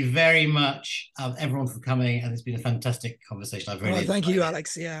 Thank you very much, everyone, for coming, and it's been a fantastic conversation. I've really thank you,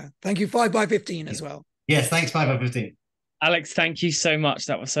 Alex. Yeah, thank you, 5x15 as well. Yes, thanks, 5x15. Alex, thank you so much.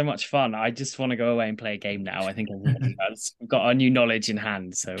 That was so much fun. I just want to go away and play a game now. I think everybody has. We've got our new knowledge in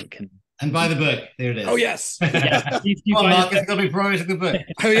hand, so we can. And buy the book. There it is. Oh, yes. Yeah, please do Come on, buy the Marcus, got to be promoting the book.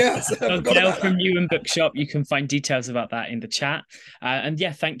 Oh, yes. I on forgot sale about from that. Newnham Bookshop. You can find details about that in the chat. And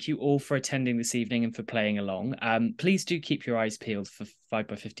yeah, thank you all for attending this evening and for playing along. Please do keep your eyes peeled for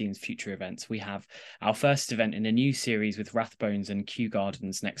 5x15's future events. We have our first event in a new series with Rathbones and Kew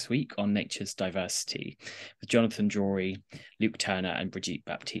Gardens next week on nature's diversity with Jonathan Drury, Luke Turner and Brigitte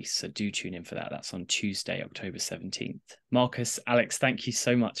Baptiste. So do tune in for that. That's on Tuesday, October 17th. Marcus, Alex, thank you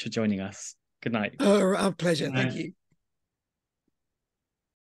so much for joining us. Good night. Oh, our pleasure. Good Thank night. you.